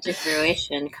has come to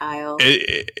fruition, Kyle.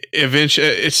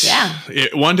 Eventually,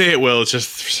 one day it will. It's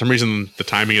just for some reason the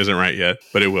timing isn't right yet,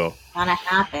 but it will. It's gonna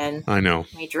happen. I know.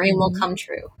 My dream will come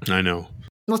true. I know.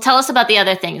 Well, tell us about the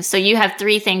other things. So you have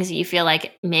 3 things that you feel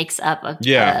like makes up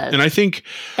and I think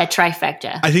that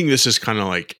trifecta. I think this is kind of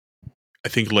like, I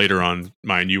think later on,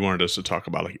 Mine, you wanted us to talk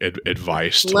about like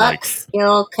advice to luck,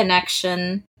 skill,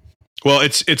 connection. Well,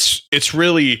 it's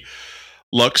really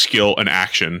luck, skill, and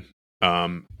action.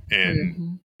 Luck,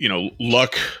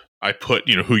 I put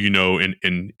who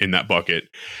in that bucket.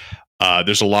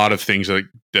 There's a lot of things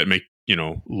that make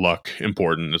luck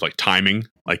important. It's like timing.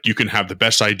 Like you can have the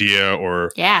best idea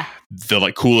or the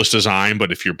like coolest design,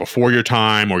 but if you're before your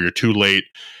time or you're too late,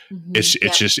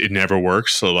 it's just it never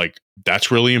works. So like that's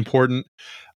really important.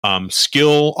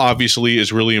 Skill obviously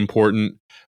is really important.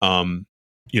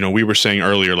 We were saying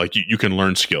earlier, like you can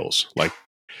learn skills. Like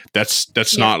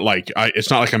that's not like it's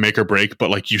not like a make or break,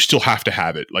 but like you still have to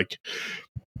have it. Like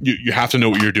you have to know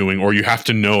what you're doing, or you have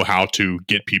to know how to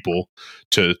get people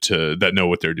to that know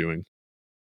what they're doing.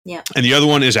 Yeah. And the other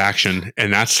one is action,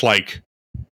 and that's like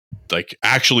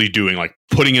actually doing, like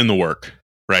putting in the work,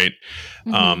 right?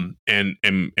 And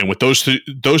with those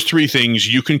 3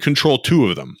 things, you can control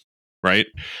 2 of them, right?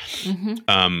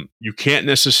 You can't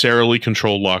necessarily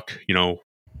control luck,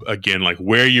 again, like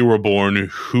where you were born,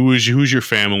 who's your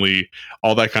family,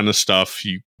 all that kind of stuff.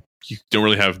 You don't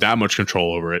really have that much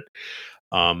control over it.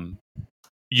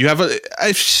 You have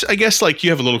I guess like you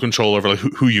have a little control over like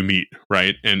who you meet,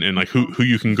 right? And like who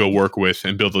you can go work with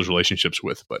and build those relationships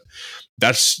with. But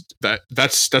that's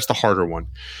the harder one.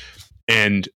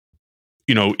 And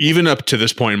even up to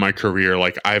this point in my career,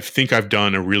 like I think I've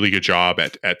done a really good job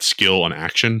at skill and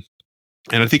action.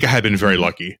 And I think I have been very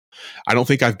lucky. I don't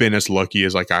think I've been as lucky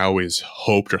as like I always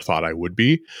hoped or thought I would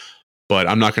be, but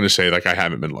I'm not going to say like I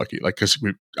haven't been lucky, like because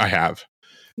I have.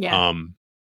 Yeah.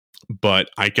 But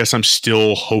I guess I'm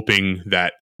still hoping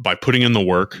that by putting in the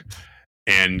work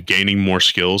and gaining more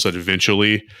skills, that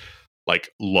eventually, like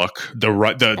luck, the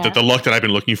luck that I've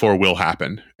been looking for will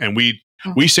happen. And we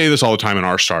say this all the time in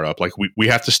our startup, like we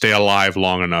have to stay alive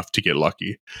long enough to get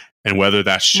lucky, and whether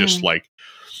that's just like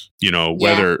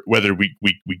whether we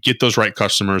get those right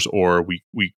customers or we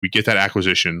get that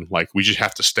acquisition, like we just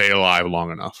have to stay alive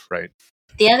long enough, right?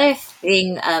 The other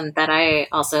thing that I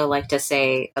also like to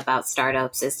say about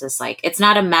startups is just like it's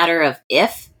not a matter of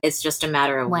if, it's just a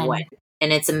matter of when.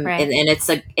 And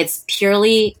it's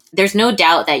purely, there's no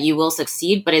doubt that you will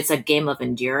succeed, but it's a game of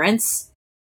endurance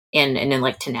and in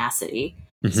like tenacity.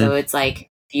 Mm-hmm. So it's like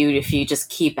if you just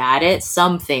keep at it,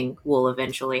 something will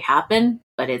eventually happen,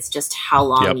 but it's just how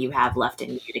long you have left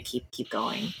in you to keep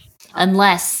going.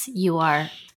 Unless you are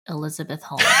Elizabeth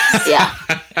Holmes. Yeah.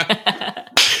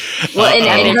 Well,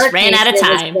 and her ran out of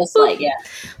time. Like,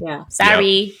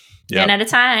 Sorry. Ran out of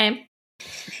time.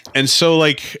 And so,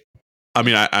 like, I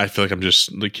mean, I feel like I'm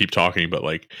just like keep talking, but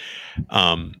like,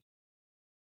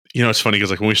 you know, it's funny because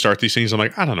like when we start these things, I'm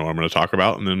like, I don't know what I'm going to talk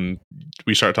about, and then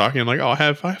we start talking. I'm like, oh, I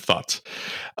have thoughts.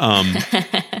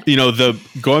 You know, the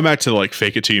going back to like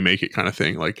fake it till you make it kind of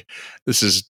thing. Like, this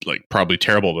is like probably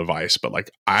terrible advice, but like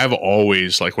I've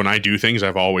always like when I do things,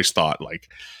 I've always thought like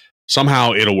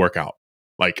somehow it'll work out.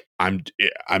 Like I'm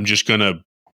just gonna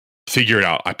figure it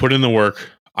out. I put in the work.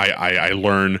 I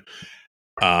learn.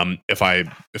 If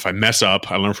I mess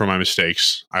up, I learn from my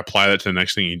mistakes. I apply that to the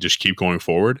next thing and just keep going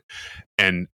forward.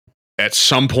 And at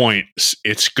some point,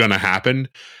 it's gonna happen.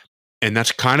 And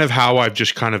that's kind of how I've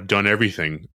just kind of done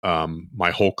everything my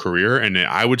whole career. And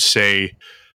I would say,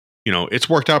 you know, it's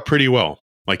worked out pretty well.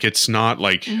 Like it's not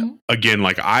like again,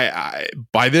 like I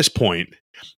by this point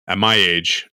at my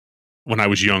age. When I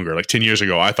was younger, like 10 years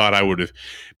ago, I thought I would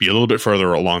be a little bit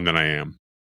further along than I am.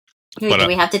 But do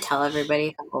we have to tell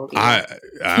everybody how old you are?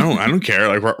 I don't care.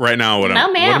 Like right now, what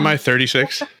am I,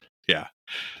 36? Yeah.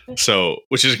 So,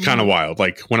 which is kind of wild.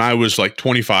 Like when I was like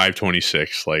 25,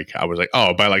 26, like I was like,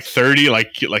 oh, by like 30,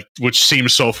 like which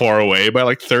seems so far away. By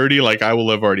like 30, like I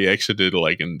will have already exited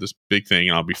like in this big thing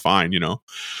and I'll be fine, you know?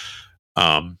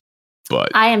 But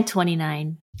I am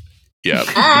 29.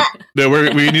 Yeah,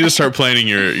 we need to start planning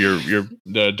your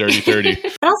dirty 30.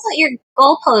 But also your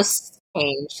goalposts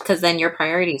change because then your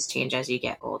priorities change as you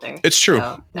get older. It's true.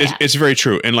 So, it's very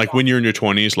true. And like when you're in your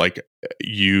 20s, like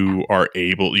you are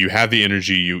able, you have the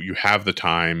energy, you have the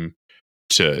time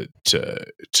to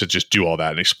just do all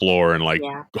that and explore and like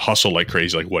hustle like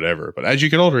crazy, like whatever. But as you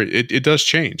get older, it does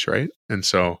change, right? And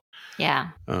so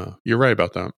you're right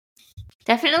about that.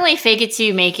 Definitely fake it till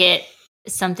you make it.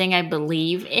 Something I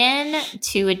believe in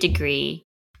to a degree.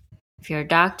 If you're a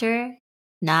doctor,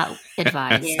 not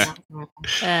advised.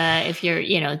 If you're,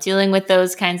 you know, dealing with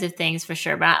those kinds of things for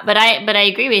sure. But I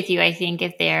agree with you. I think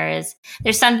if there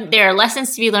are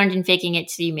lessons to be learned in faking it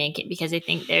till you make it, because I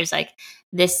think there's like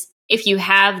this, if you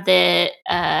have the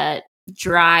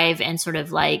drive and sort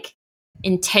of like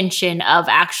intention of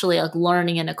actually like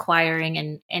learning and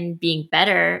acquiring and being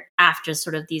better after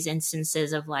sort of these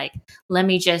instances of like, let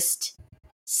me just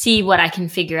see what I can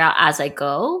figure out as I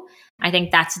go. I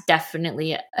think that's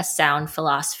definitely a sound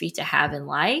philosophy to have in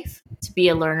life, to be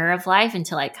a learner of life and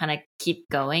to like kind of keep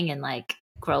going and like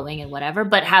growing and whatever,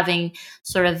 but having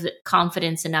sort of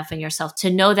confidence enough in yourself to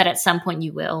know that at some point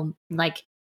you will, like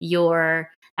your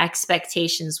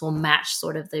expectations will match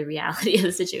sort of the reality of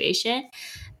the situation.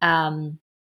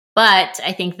 But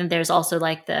I think that there's also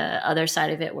like the other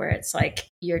side of it where it's like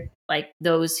you're like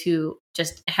those who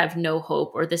just have no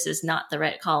hope or this is not the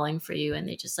right calling for you and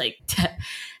they just like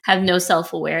have no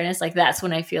self-awareness. Like that's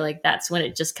when I feel like that's when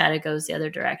it just kind of goes the other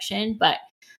direction. But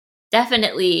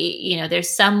definitely, you know, there's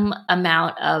some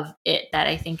amount of it that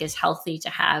I think is healthy to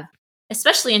have,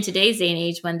 especially in today's day and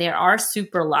age when there are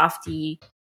super lofty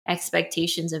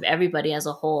expectations of everybody as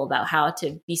a whole about how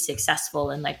to be successful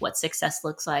and like what success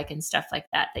looks like and stuff like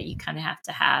that you kind of have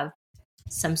to have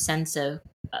some sense of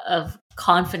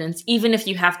confidence, even if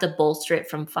you have to bolster it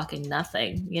from fucking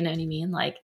nothing. You know what I mean?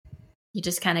 Like you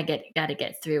just kind of got to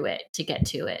get through it to get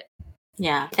to it.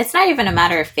 Yeah. It's not even a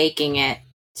matter of faking it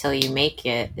till you make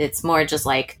it. It's more just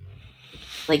like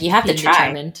you have to try.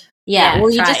 Determined. Yeah, well,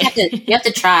 you just have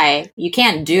to try. You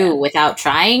can't do without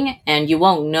trying, and you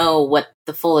won't know what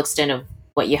the full extent of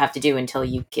what you have to do until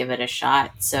you give it a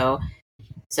shot. So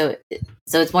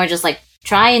it's more just like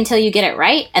try until you get it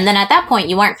right, and then at that point,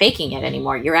 you aren't faking it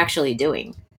anymore. You're actually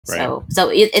doing. Right. So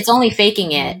it's only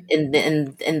faking it in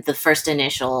the first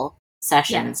initial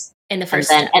sessions. In the first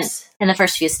steps. In the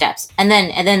first few steps. And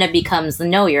then it becomes,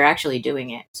 no, you're actually doing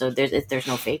it. So there's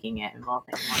no faking it involved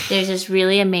anymore. There's this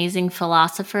really amazing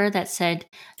philosopher that said,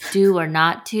 do or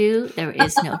not do, there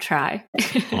is no try.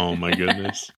 Oh my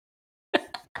goodness.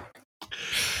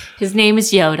 His name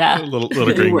is Yoda. Little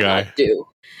green guy. Do.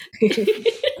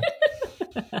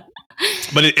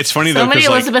 But it's funny so though. Many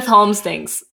Elizabeth Holmes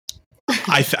things.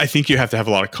 I think you have to have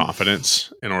a lot of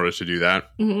confidence in order to do that.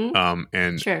 Mm-hmm.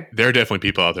 And there are definitely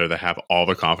people out there that have all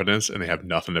the confidence and they have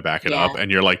nothing to back it up. And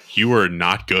you're like, you are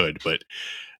not good, but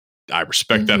I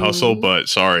respect that hustle, but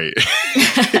sorry,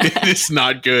 it's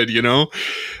not good, you know?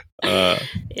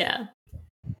 Yeah.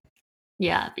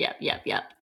 Yep.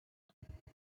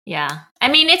 Yeah. I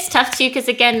mean, it's tough too, because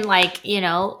again, like, you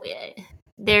know,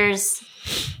 there's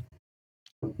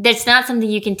not something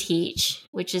you can teach,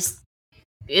 which is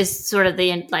sort of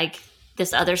the, like,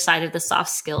 this other side of the soft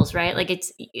skills, right? Like,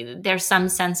 there's some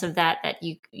sense of that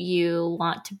you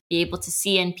want to be able to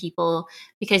see in people,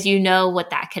 because you know what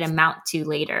that could amount to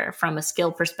later from a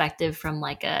skill perspective, from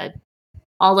like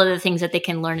all of the things that they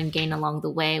can learn and gain along the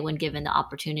way when given the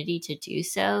opportunity to do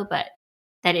so. But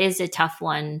that is a tough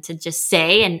one to just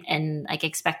say and like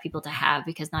expect people to have,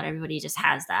 because not everybody just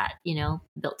has that, you know,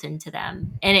 built into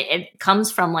them. And it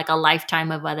comes from like a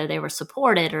lifetime of whether they were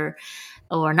supported or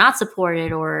not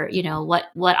supported, or, you know,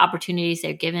 what opportunities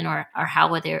they're given, or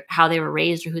how they were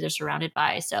raised, or who they're surrounded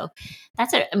by. So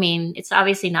I mean, it's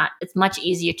obviously not, it's much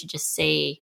easier to just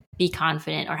say, be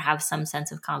confident or have some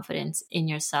sense of confidence in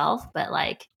yourself, but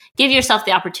like, give yourself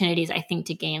the opportunities, I think,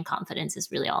 to gain confidence is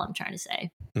really all I'm trying to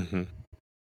say. Mm-hmm.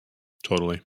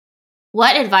 Totally.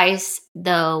 What advice,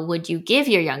 though, would you give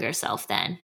your younger self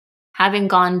then, having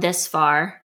gone this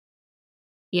far,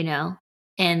 you know,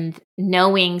 and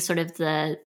knowing sort of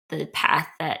the path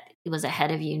that was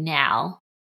ahead of you now?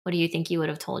 What do you think you would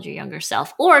have told your younger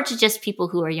self, or to just people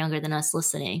who are younger than us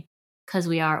listening, because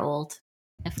we are old,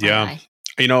 FYI. Yeah.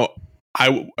 You know,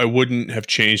 I wouldn't have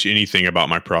changed anything about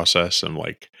my process, and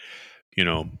like, you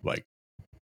know, like,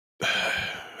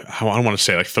 I don't want to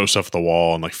say like throw stuff at the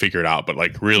wall and like figure it out, but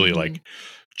like really like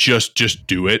just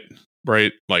do it,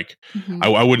 right? Like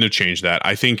I wouldn't have changed that.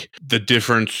 I think the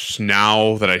difference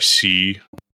now that I see,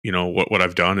 you know, what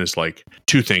I've done is like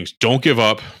two things: don't give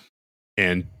up,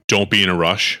 and don't be in a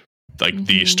rush. Like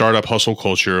the startup hustle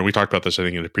culture, and we talked about this, I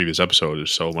think, in the previous episode,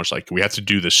 is so much like we have to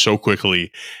do this so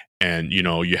quickly, and, you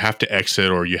know, you have to exit,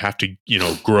 or you have to, you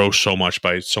know, grow so much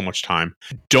by so much time.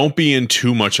 Don't be in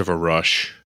too much of a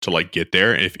rush to like get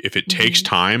there. If it takes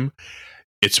time,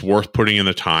 it's worth putting in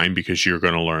the time, because you're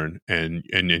going to learn and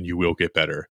you will get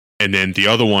better. And then the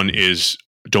other one is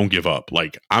don't give up.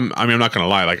 Like I'm not going to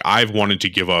lie. Like I've wanted to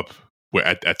give up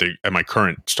at my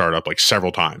current startup like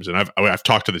several times. And I've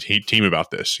talked to the team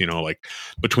about this, you know, like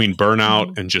between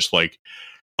burnout and just like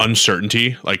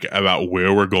uncertainty, like about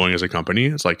where we're going as a company.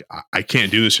 It's like, I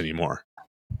can't do this anymore.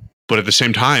 But at the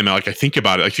same time, like I think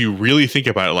about it, like if you really think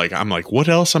about it, like I'm like, what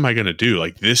else am I going to do?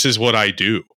 Like, this is what I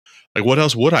do. Like, what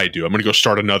else would I do? I'm going to go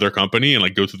start another company and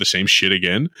like go through the same shit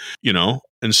again, you know?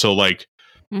 And so like,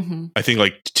 I think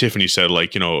like Tiffany said,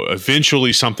 like, you know,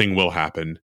 eventually something will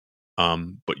happen.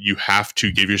 But you have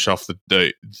to give yourself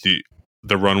the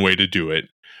runway to do it,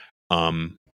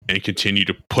 and continue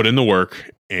to put in the work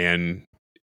and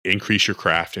increase your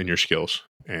craft and your skills.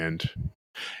 And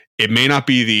it may not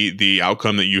be the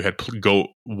outcome that you had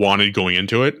wanted going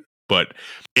into it, but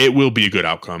it will be a good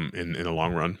outcome in the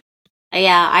long run.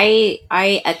 Yeah, I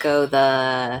echo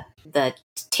the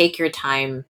take your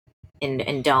time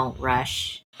and don't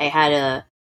rush. I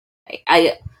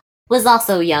was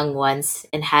also young once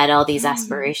and had all these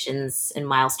aspirations and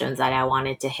milestones that I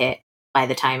wanted to hit by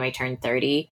the time I turned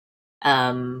 30.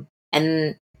 And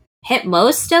hit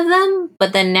most of them,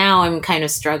 but then now I'm kind of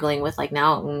struggling with like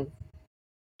now,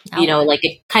 you know, like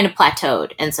it kind of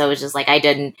plateaued. And so it's just like I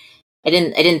didn't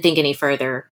think any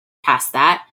further past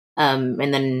that.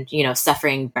 And then, you know,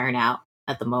 suffering burnout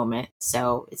at the moment.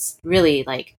 So it's really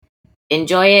like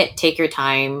enjoy it, take your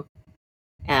time,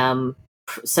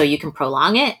 so you can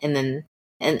prolong it. And then,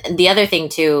 and the other thing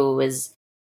too was,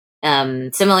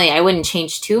 similarly, I wouldn't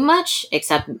change too much,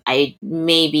 except I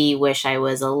maybe wish I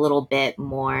was a little bit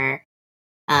more,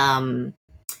 I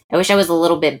wish I was a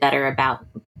little bit better about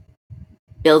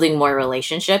building more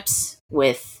relationships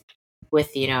with,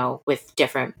 you know, with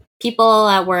different people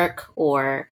at work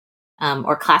or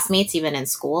classmates, even in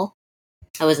school.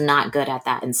 I was not good at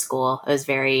that in school. I was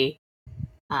very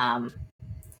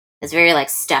like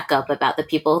stuck up about the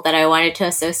people that I wanted to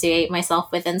associate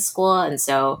myself with in school. And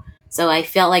so I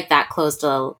felt like that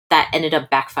ended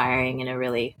up backfiring in a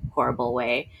really horrible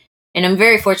way. And I'm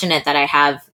very fortunate that I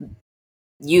have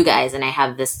you guys and I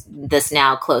have this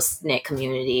now close knit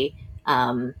community,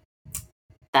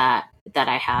 that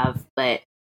I have. But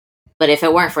if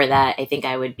it weren't for that, I think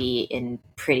I would be in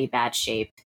pretty bad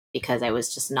shape, because I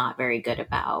was just not very good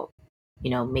about, you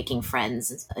know, making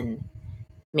friends and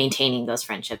maintaining those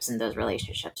friendships and those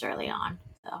relationships early on.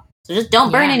 So just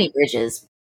don't burn any bridges.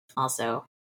 Also,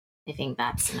 I think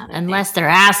that's another Unless thing.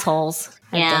 they're assholes.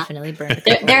 I've definitely burned.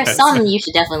 There are some you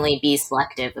should definitely be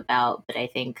selective about, but I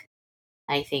think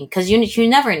because you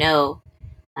never know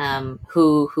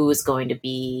who is going to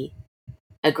be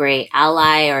a great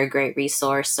ally or a great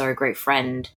resource or a great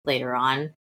friend later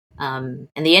on. And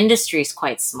the industry is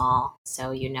quite small,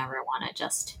 so you never want to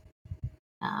just,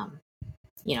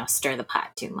 stir the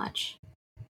pot too much.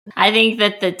 I think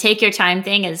that the take your time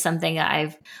thing is something that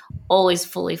I've always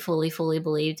fully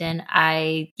believed in.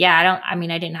 I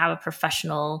didn't have a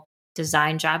professional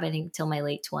design job, I think, till my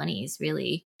late 20s,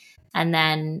 really. And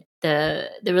then the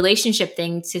relationship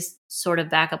thing, to sort of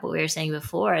back up what we were saying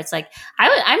before, it's like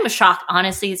I'm shocked,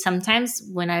 honestly, sometimes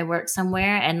when I work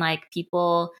somewhere and like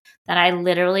people that I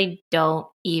literally don't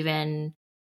even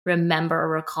remember or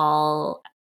recall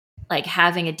like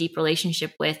having a deep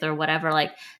relationship with or whatever,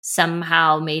 like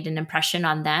somehow made an impression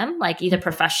on them, like either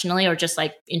professionally or just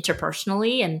like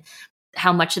interpersonally, and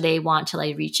how much they want to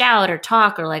like reach out or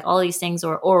talk or like all these things,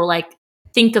 or like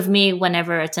think of me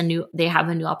whenever they have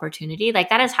a new opportunity. Like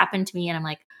that has happened to me. And I'm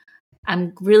like,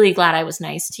 I'm really glad I was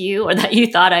nice to you, or that you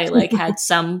thought I like had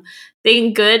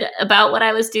something good about what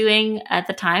I was doing at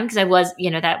the time. Cause I was,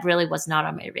 that really was not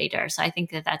on my radar. So I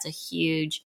think that that's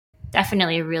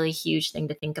definitely a really huge thing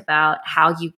to think about,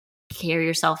 how you carry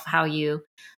yourself, how you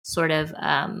sort of,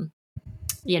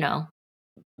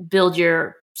 build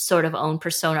your sort of own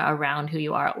persona around who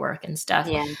you are at work and stuff.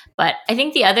 Yeah. But I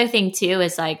think the other thing too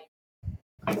is like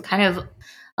kind of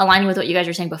aligning with what you guys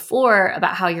were saying before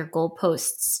about how your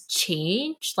goalposts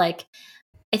change. Like,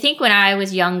 I think when I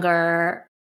was younger,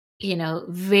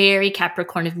 very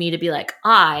Capricorn of me to be like,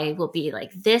 I will be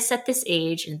like this at this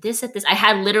age and this at this. I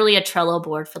had literally a Trello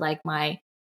board for like my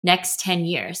next 10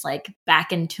 years, like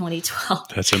back in 2012.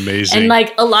 That's amazing. And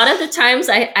like a lot of the times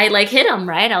I like hit them,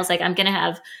 right? I was like, I'm going to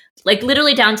have like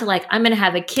literally down to like, I'm going to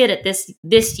have a kid at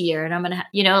this year, and I'm going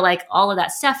to like all of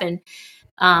that stuff. And,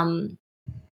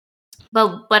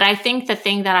 but I think the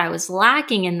thing that I was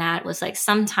lacking in that was like,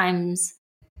 sometimes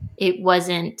it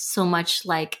wasn't so much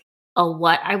like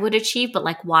what I would achieve, but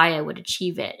like why I would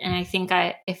achieve it. And I think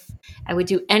if I would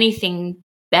do anything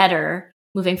better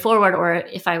moving forward, or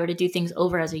if I were to do things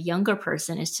over as a younger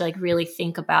person, is to like really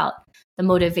think about the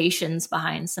motivations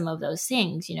behind some of those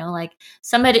things, like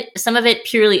some of it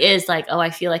purely is like, oh, I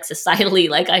feel like societally,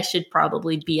 like I should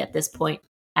probably be at this point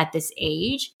at this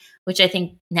age, which I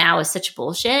think now is such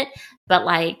bullshit.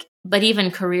 But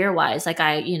even career wise, like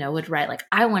I, would write like,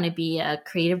 I want to be a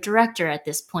creative director at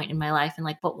this point in my life, and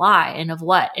like, but why and of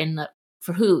what and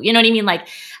for who, you know what I mean? Like,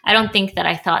 I don't think that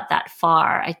I thought that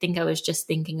far. I think I was just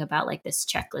thinking about like this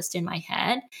checklist in my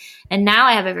head. And now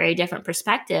I have a very different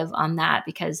perspective on that,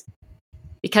 because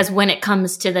when it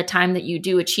comes to the time that you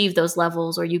do achieve those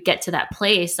levels or you get to that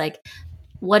place, like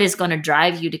what is going to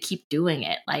drive you to keep doing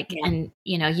it? Like, yeah. And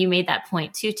you made that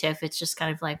point too, Tiff. It's just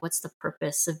kind of like, what's the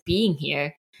purpose of being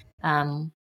here?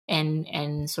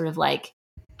 And sort of like,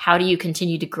 how do you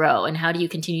continue to grow, and how do you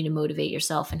continue to motivate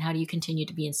yourself, and how do you continue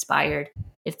to be inspired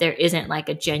if there isn't like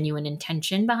a genuine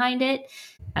intention behind it?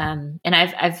 And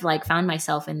I've like found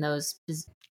myself in those,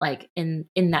 like in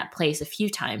that place a few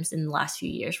times in the last few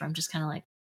years, where I'm just kind of like,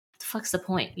 what the fuck's the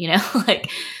point?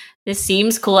 Like this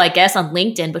seems cool, I guess, on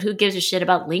LinkedIn, but who gives a shit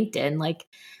about LinkedIn? Like,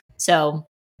 so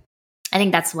I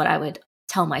think that's what I would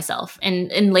tell myself.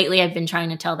 And lately I've been trying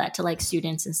to tell that to like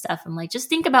students and stuff. I'm like, just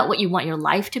think about what you want your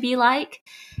life to be like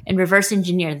and reverse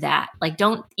engineer that. Like,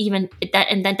 don't even that.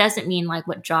 And that doesn't mean like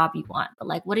what job you want, but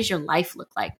like, what does your life look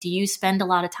like? Do you spend a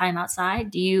lot of time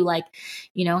outside? Do you like,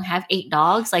 have 8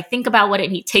 dogs? Like, think about what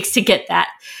it takes to get that,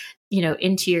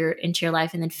 into your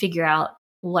life, and then figure out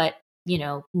what,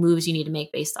 moves you need to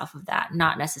make based off of that.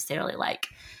 Not necessarily like,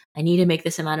 I need to make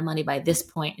this amount of money by this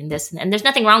point and this, and there's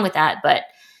nothing wrong with that, but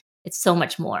it's so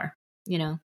much more,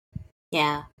 Yeah.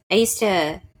 I used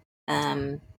to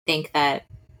think that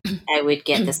I would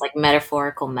get this like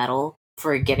metaphorical medal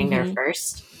for getting there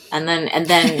first. And then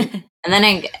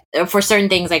I, for certain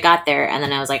things I got there, and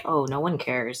then I was like, oh, no one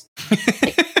cares.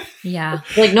 Like, yeah.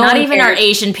 Like no Not one even cares. Our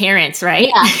Asian parents, right?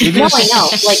 Yeah. No, I know.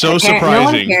 Like, so surprising. No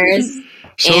one cares.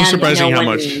 So and surprising no how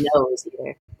one much. knows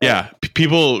either. Yeah.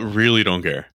 People really don't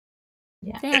care.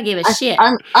 Yeah. They don't give a shit.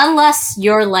 Unless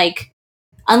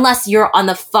you're on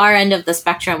the far end of the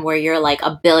spectrum where you're like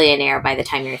a billionaire by the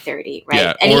time you're 30, right?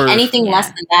 Yeah, anything less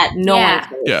than that, no one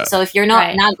cares. Yeah. So if you're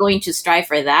not going to strive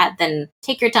for that, then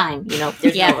take your time. There's no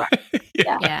rush.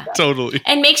 Yeah. Totally.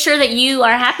 And make sure that you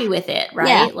are happy with it,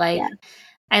 right? Yeah.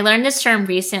 I learned this term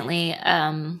recently.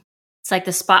 It's like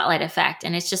the spotlight effect.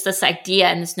 And it's just this idea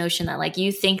and this notion that like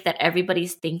you think that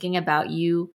everybody's thinking about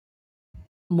you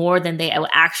more than they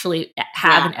actually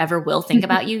have and ever will think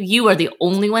about you. You are the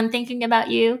only one thinking about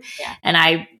you. Yeah. And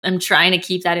I am trying to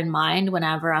keep that in mind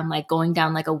whenever I'm like going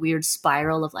down like a weird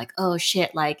spiral of like, oh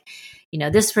shit, like,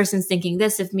 this person's thinking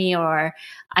this of me, or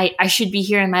I should be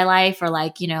here in my life, or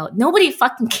like, nobody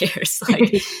fucking cares.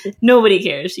 Like nobody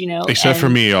cares, Except for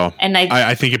me, y'all. And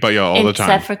I think about y'all all the time.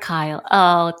 Except for Kyle.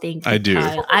 Oh, thank you, I do.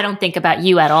 Kyle. I don't think about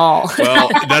you at all. Well,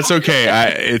 that's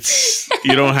okay.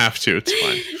 You don't have to. It's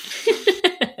fine.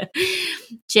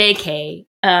 JK.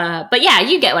 But yeah,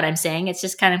 you get what I'm saying. It's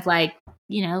just kind of like,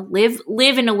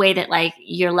 live in a way that like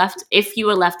if you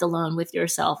were left alone with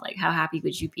yourself, like how happy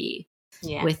would you be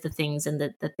with the things and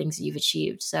the things that you've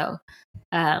achieved? So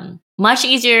much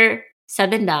easier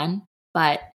said than done,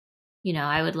 but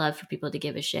I would love for people to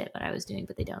give a shit what I was doing,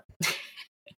 but they don't.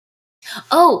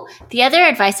 Oh, the other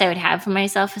advice I would have for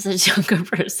myself as a younger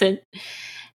person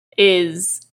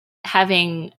is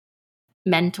having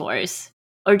mentors,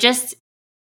 or just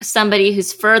somebody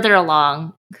who's further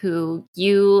along, who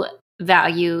you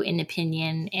value in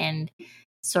opinion and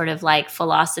sort of like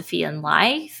philosophy in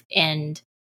life, and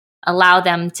allow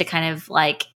them to kind of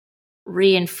like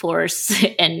reinforce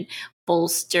and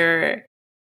bolster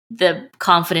the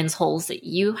confidence holes that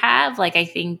you have. Like, I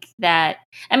think that,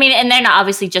 and they're not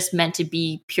obviously just meant to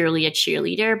be purely a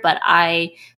cheerleader, but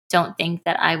I don't think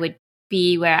that I would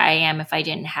be where I am if I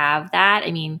didn't have that.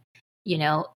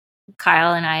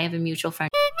 Kyle and I have a mutual friend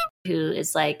who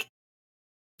is like,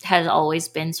 has always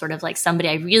been sort of like somebody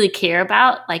I really care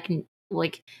about,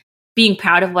 like being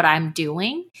proud of what I'm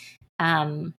doing.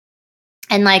 And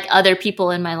like other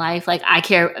people in my life, like I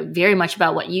care very much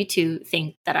about what you two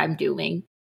think that I'm doing.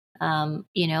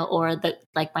 Or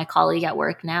like my colleague at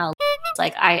work now, it's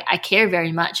like I care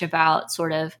very much about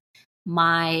sort of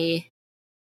my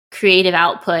creative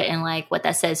output and like what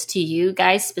that says to you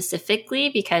guys specifically,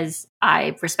 because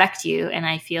I respect you and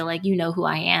I feel like you know who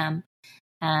I am.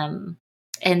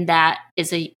 And that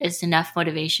is enough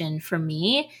motivation for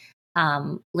me,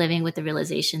 living with the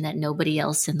realization that nobody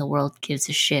else in the world gives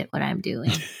a shit what I'm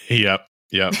doing. Yep.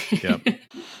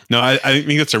 No, I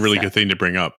think that's a really good thing to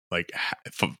bring up, like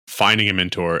finding a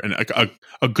mentor, and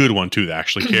a good one too that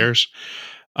actually cares.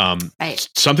 Right.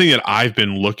 Something that I've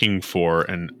been looking for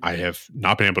and I have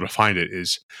not been able to find it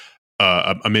is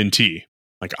a mentee.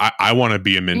 Like I want to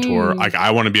be a mentor. Like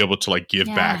I want to be able to like give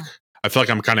back. I feel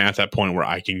like I'm kind of at that point where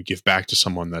I can give back to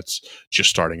someone that's just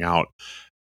starting out,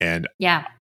 and I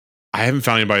haven't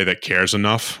found anybody that cares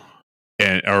enough.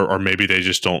 Or maybe they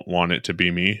just don't want it to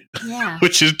be me,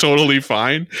 which is totally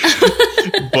fine.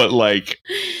 But like,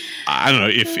 I don't know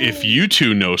if you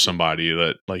two know somebody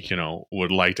that like,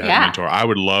 would like to have a mentor, I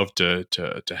would love to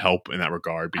help in that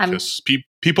regard, because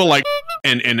people like,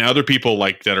 and other people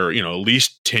like that are, at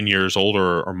least 10 years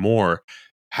older or more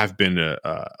have been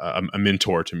a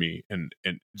mentor to me. And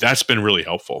that's been really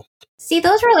helpful. See,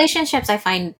 those relationships I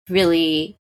find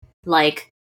really like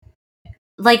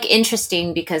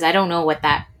interesting, because I don't know what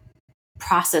that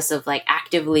process of like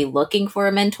actively looking for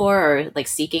a mentor or like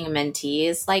seeking a mentee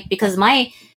is like, because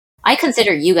I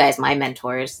consider you guys my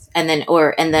mentors, and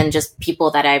then just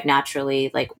people that I've naturally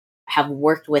like have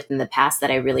worked with in the past that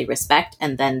I really respect,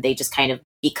 and then they just kind of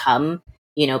become,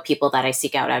 people that I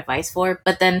seek out advice for.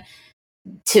 But then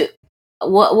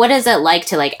what is it like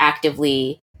to like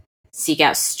actively seek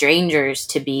out strangers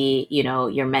to be,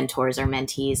 your mentors or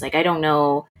mentees? Like, I don't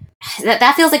know.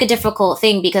 That feels like a difficult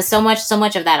thing, because so much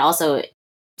of that also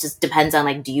just depends on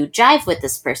like, do you jive with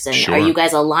this person? Sure. Are you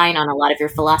guys aligned on a lot of your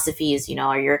philosophies? Do you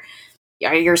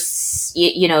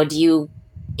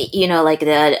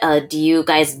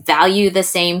guys value the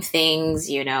same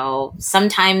things?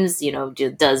 Sometimes,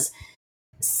 does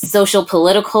social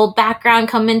political background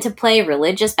come into play,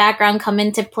 religious background come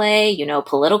into play,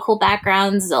 political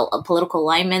backgrounds, political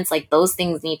alignments, like those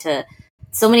things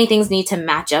so many things need to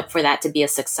match up for that to be a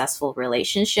successful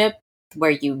relationship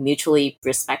where you mutually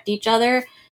respect each other.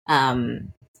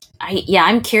 I'm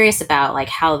curious about like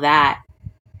how that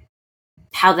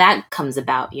comes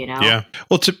about, Yeah.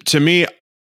 Well, to me,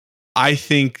 I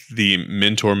think the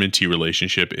mentor-mentee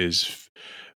relationship is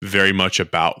very much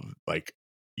about like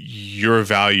your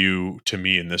value to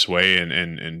me in this way,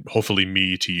 and hopefully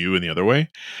me to you in the other way.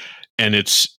 And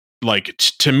it's like,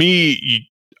 to me,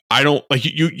 I don't like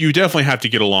you definitely have to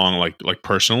get along like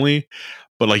personally,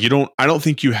 but like I don't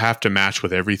think you have to match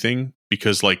with everything,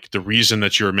 because like the reason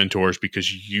that you're a mentor is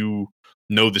because you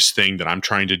know this thing that I'm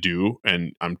trying to do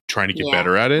and I'm trying to get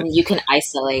better at it. You can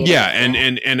isolate. Yeah.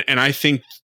 And I think,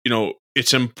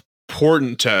 it's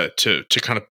important to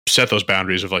kind of set those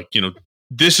boundaries of like,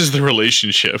 this is the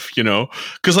relationship,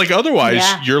 because like otherwise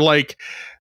you're like,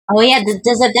 oh yeah,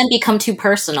 does it then become too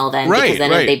personal then? Right, because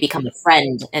then they become a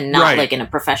friend and not like in a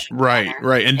professional manner.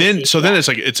 Right. And then then it's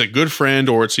like it's a good friend,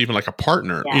 or it's even like a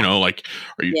partner. Like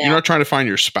you're not trying to find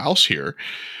your spouse here.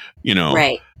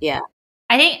 Right. Yeah.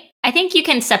 I think I think you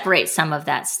can separate some of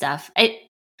that stuff.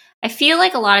 I feel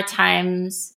like a lot of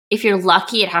times, if you're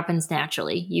lucky, it happens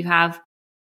naturally. You have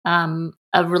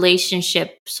a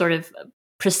relationship sort of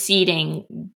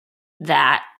preceding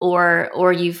that,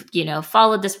 or you've,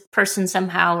 followed this person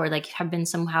somehow, or like have been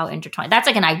somehow intertwined. That's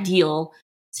like an ideal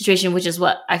situation, which is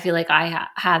what I feel like I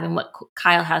have and what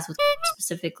Kyle has with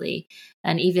specifically.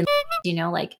 And even,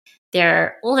 like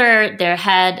they're older, they're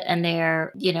ahead, and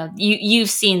they're,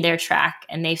 you've seen their track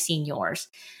and they've seen yours.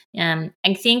 I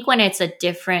think when it's a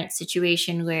different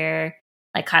situation where,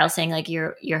 like Kyle's saying, like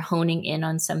you're honing in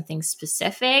on something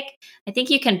specific, I think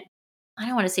you can, I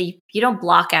don't want to say you don't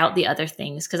block out the other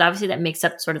things, because obviously that makes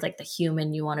up sort of like the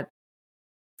human you want to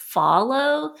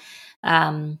follow.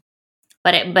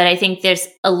 But I think there's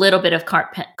a little bit of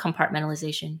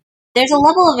compartmentalization. There's a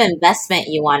level of investment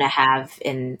you want to have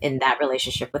in that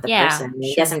relationship with a person.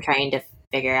 I guess I'm trying to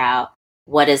figure out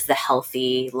what is the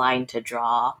healthy line to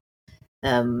draw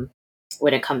when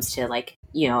it comes to, like,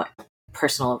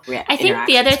 personal I think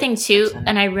the other thing too,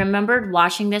 and I remembered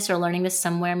watching this or learning this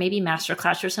somewhere, maybe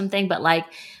masterclass or something, but like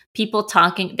people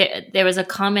talking, there was a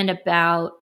comment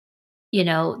about,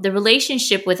 the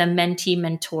relationship with a mentee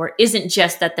mentor isn't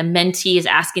just that the mentee is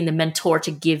asking the mentor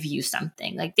to give you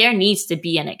something. Like there needs to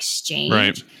be an exchange.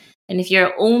 Right. And if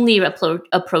you're only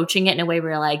approaching it in a way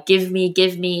where you're like, give me,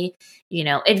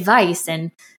 advice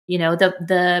and,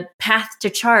 the path to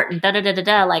chart and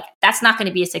like that's not going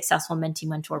to be a successful mentee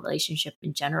mentor relationship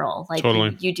in general. Like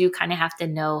totally. You do kind of have to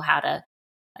know how to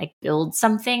like build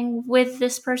something with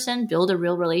this person, build a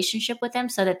real relationship with them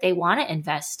so that they want to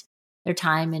invest their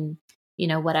time and,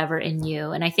 whatever in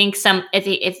you. And I think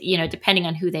if depending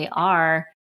on who they are,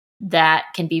 that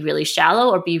can be really shallow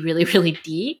or be really, really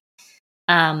deep.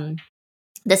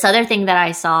 This other thing that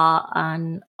I saw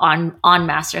on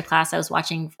Masterclass, I was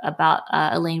watching about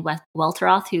Elaine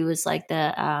Welteroth, who was like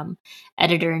the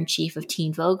editor-in-chief of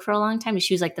Teen Vogue for a long time.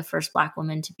 She was like the first Black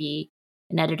woman to be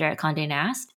an editor at Condé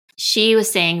Nast. She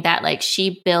was saying that like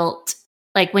she built,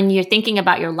 like when you're thinking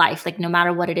about your life, like no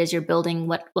matter what it is you're building,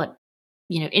 what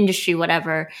industry,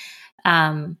 whatever,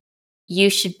 you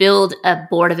should build a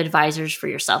board of advisors for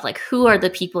yourself. Like who are the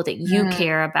people that you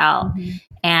care about? Mm-hmm.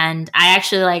 And I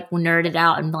actually like nerded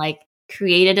out and like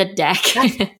created a deck. I'm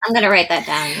going to write that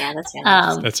down. Yeah, that's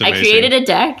fantastic. That's amazing. I created a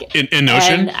deck in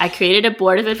Notion. And I created a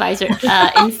board of advisors in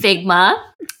Figma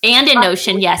and in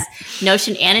Notion. Yes.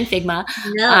 Notion and in Figma.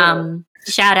 No.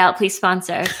 Shout out, please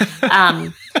sponsor.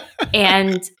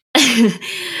 And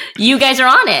you guys are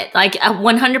on it. Like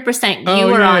 100%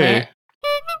 you are on it.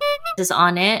 Is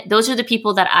on it. Those are the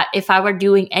people that if I were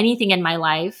doing anything in my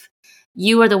life,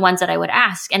 you are the ones that I would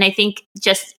ask. And I think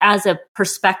just as a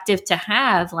perspective to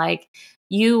have, like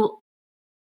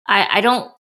I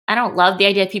don't love the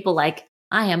idea of people like,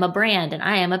 I am a brand and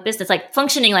I am a business, like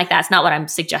functioning like that's not what I'm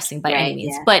suggesting by any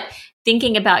means, but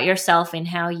thinking about yourself and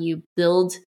how you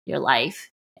build your life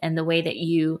and the way that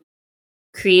you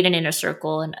create an inner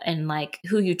circle and like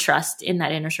who you trust in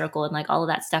that inner circle and like all of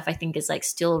that stuff, I think is like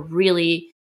still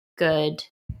really good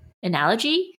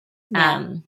analogy.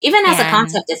 Yeah. Even as a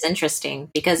concept, it's interesting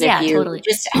because if you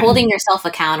just holding yourself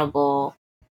accountable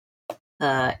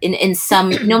in some,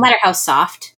 no matter how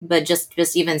soft, but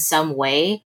just even some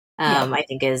way, I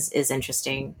think is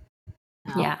interesting.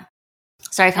 Yeah.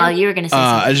 Sorry, Kyle, you were going to say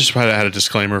something. I just had a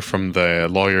disclaimer from the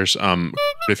lawyers.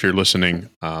 If you're listening,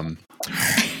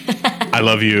 I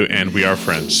love you and we are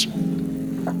friends.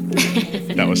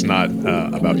 That was not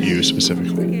about you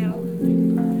specifically.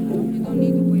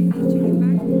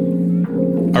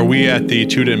 Are we at the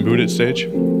Toot It and Boot It stage?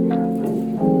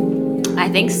 I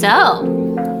think so.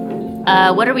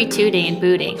 What are we tooting and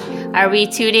booting? Are we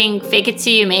tooting fake it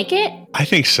till you make it? I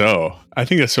think so. I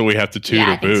think that's what we have to toot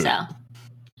or boot. I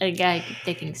think so.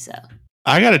 I think so.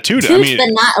 I got to toot. Toot, but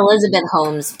not Elizabeth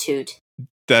Holmes toot.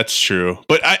 That's true,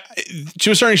 but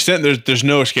to a certain extent, there's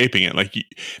no escaping it. Like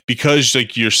because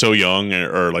like you're so young,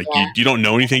 or like you don't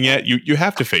know anything yet. You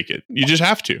have to fake it. You just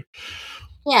have to.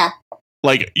 Yeah.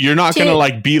 Like you're not gonna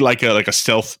like be like a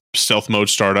stealth mode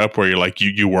startup where you're like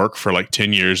you work for like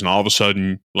 10 years and all of a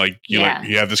sudden like you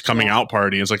have this coming out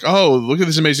party and it's like, oh, look at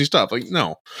this amazing stuff. Like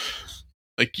no,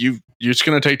 like you're just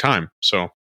gonna take time. So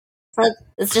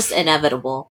it's just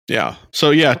inevitable. Yeah. So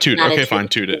yeah, toot. Okay, fine,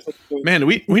 toot it. Man,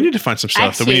 we need to find some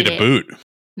stuff that we need to boot.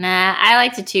 Nah, I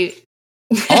like to toot.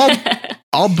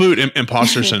 I'll boot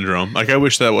Imposter Syndrome. Like I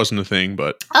wish that wasn't a thing,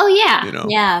 but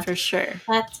yeah, for sure.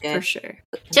 That's good. For sure.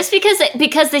 Just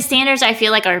because the standards I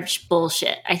feel like are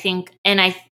bullshit. I think, and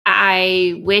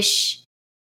I wish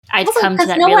I'd come to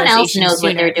that realization. No one else knows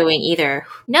what they're doing either.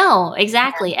 No,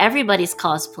 exactly. Everybody's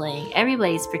cosplaying.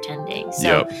 Everybody's pretending.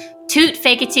 So toot,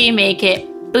 fake it till you make it.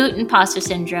 Boot imposter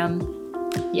syndrome.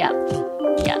 Yep.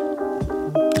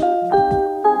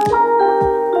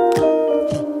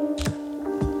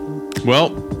 Well,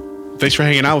 thanks for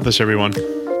hanging out with us, everyone.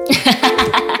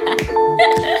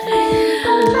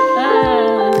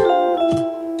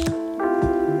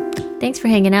 Thanks for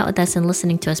hanging out with us and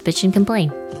listening to us bitch and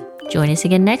complain. Join us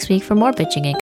again next week for more bitching and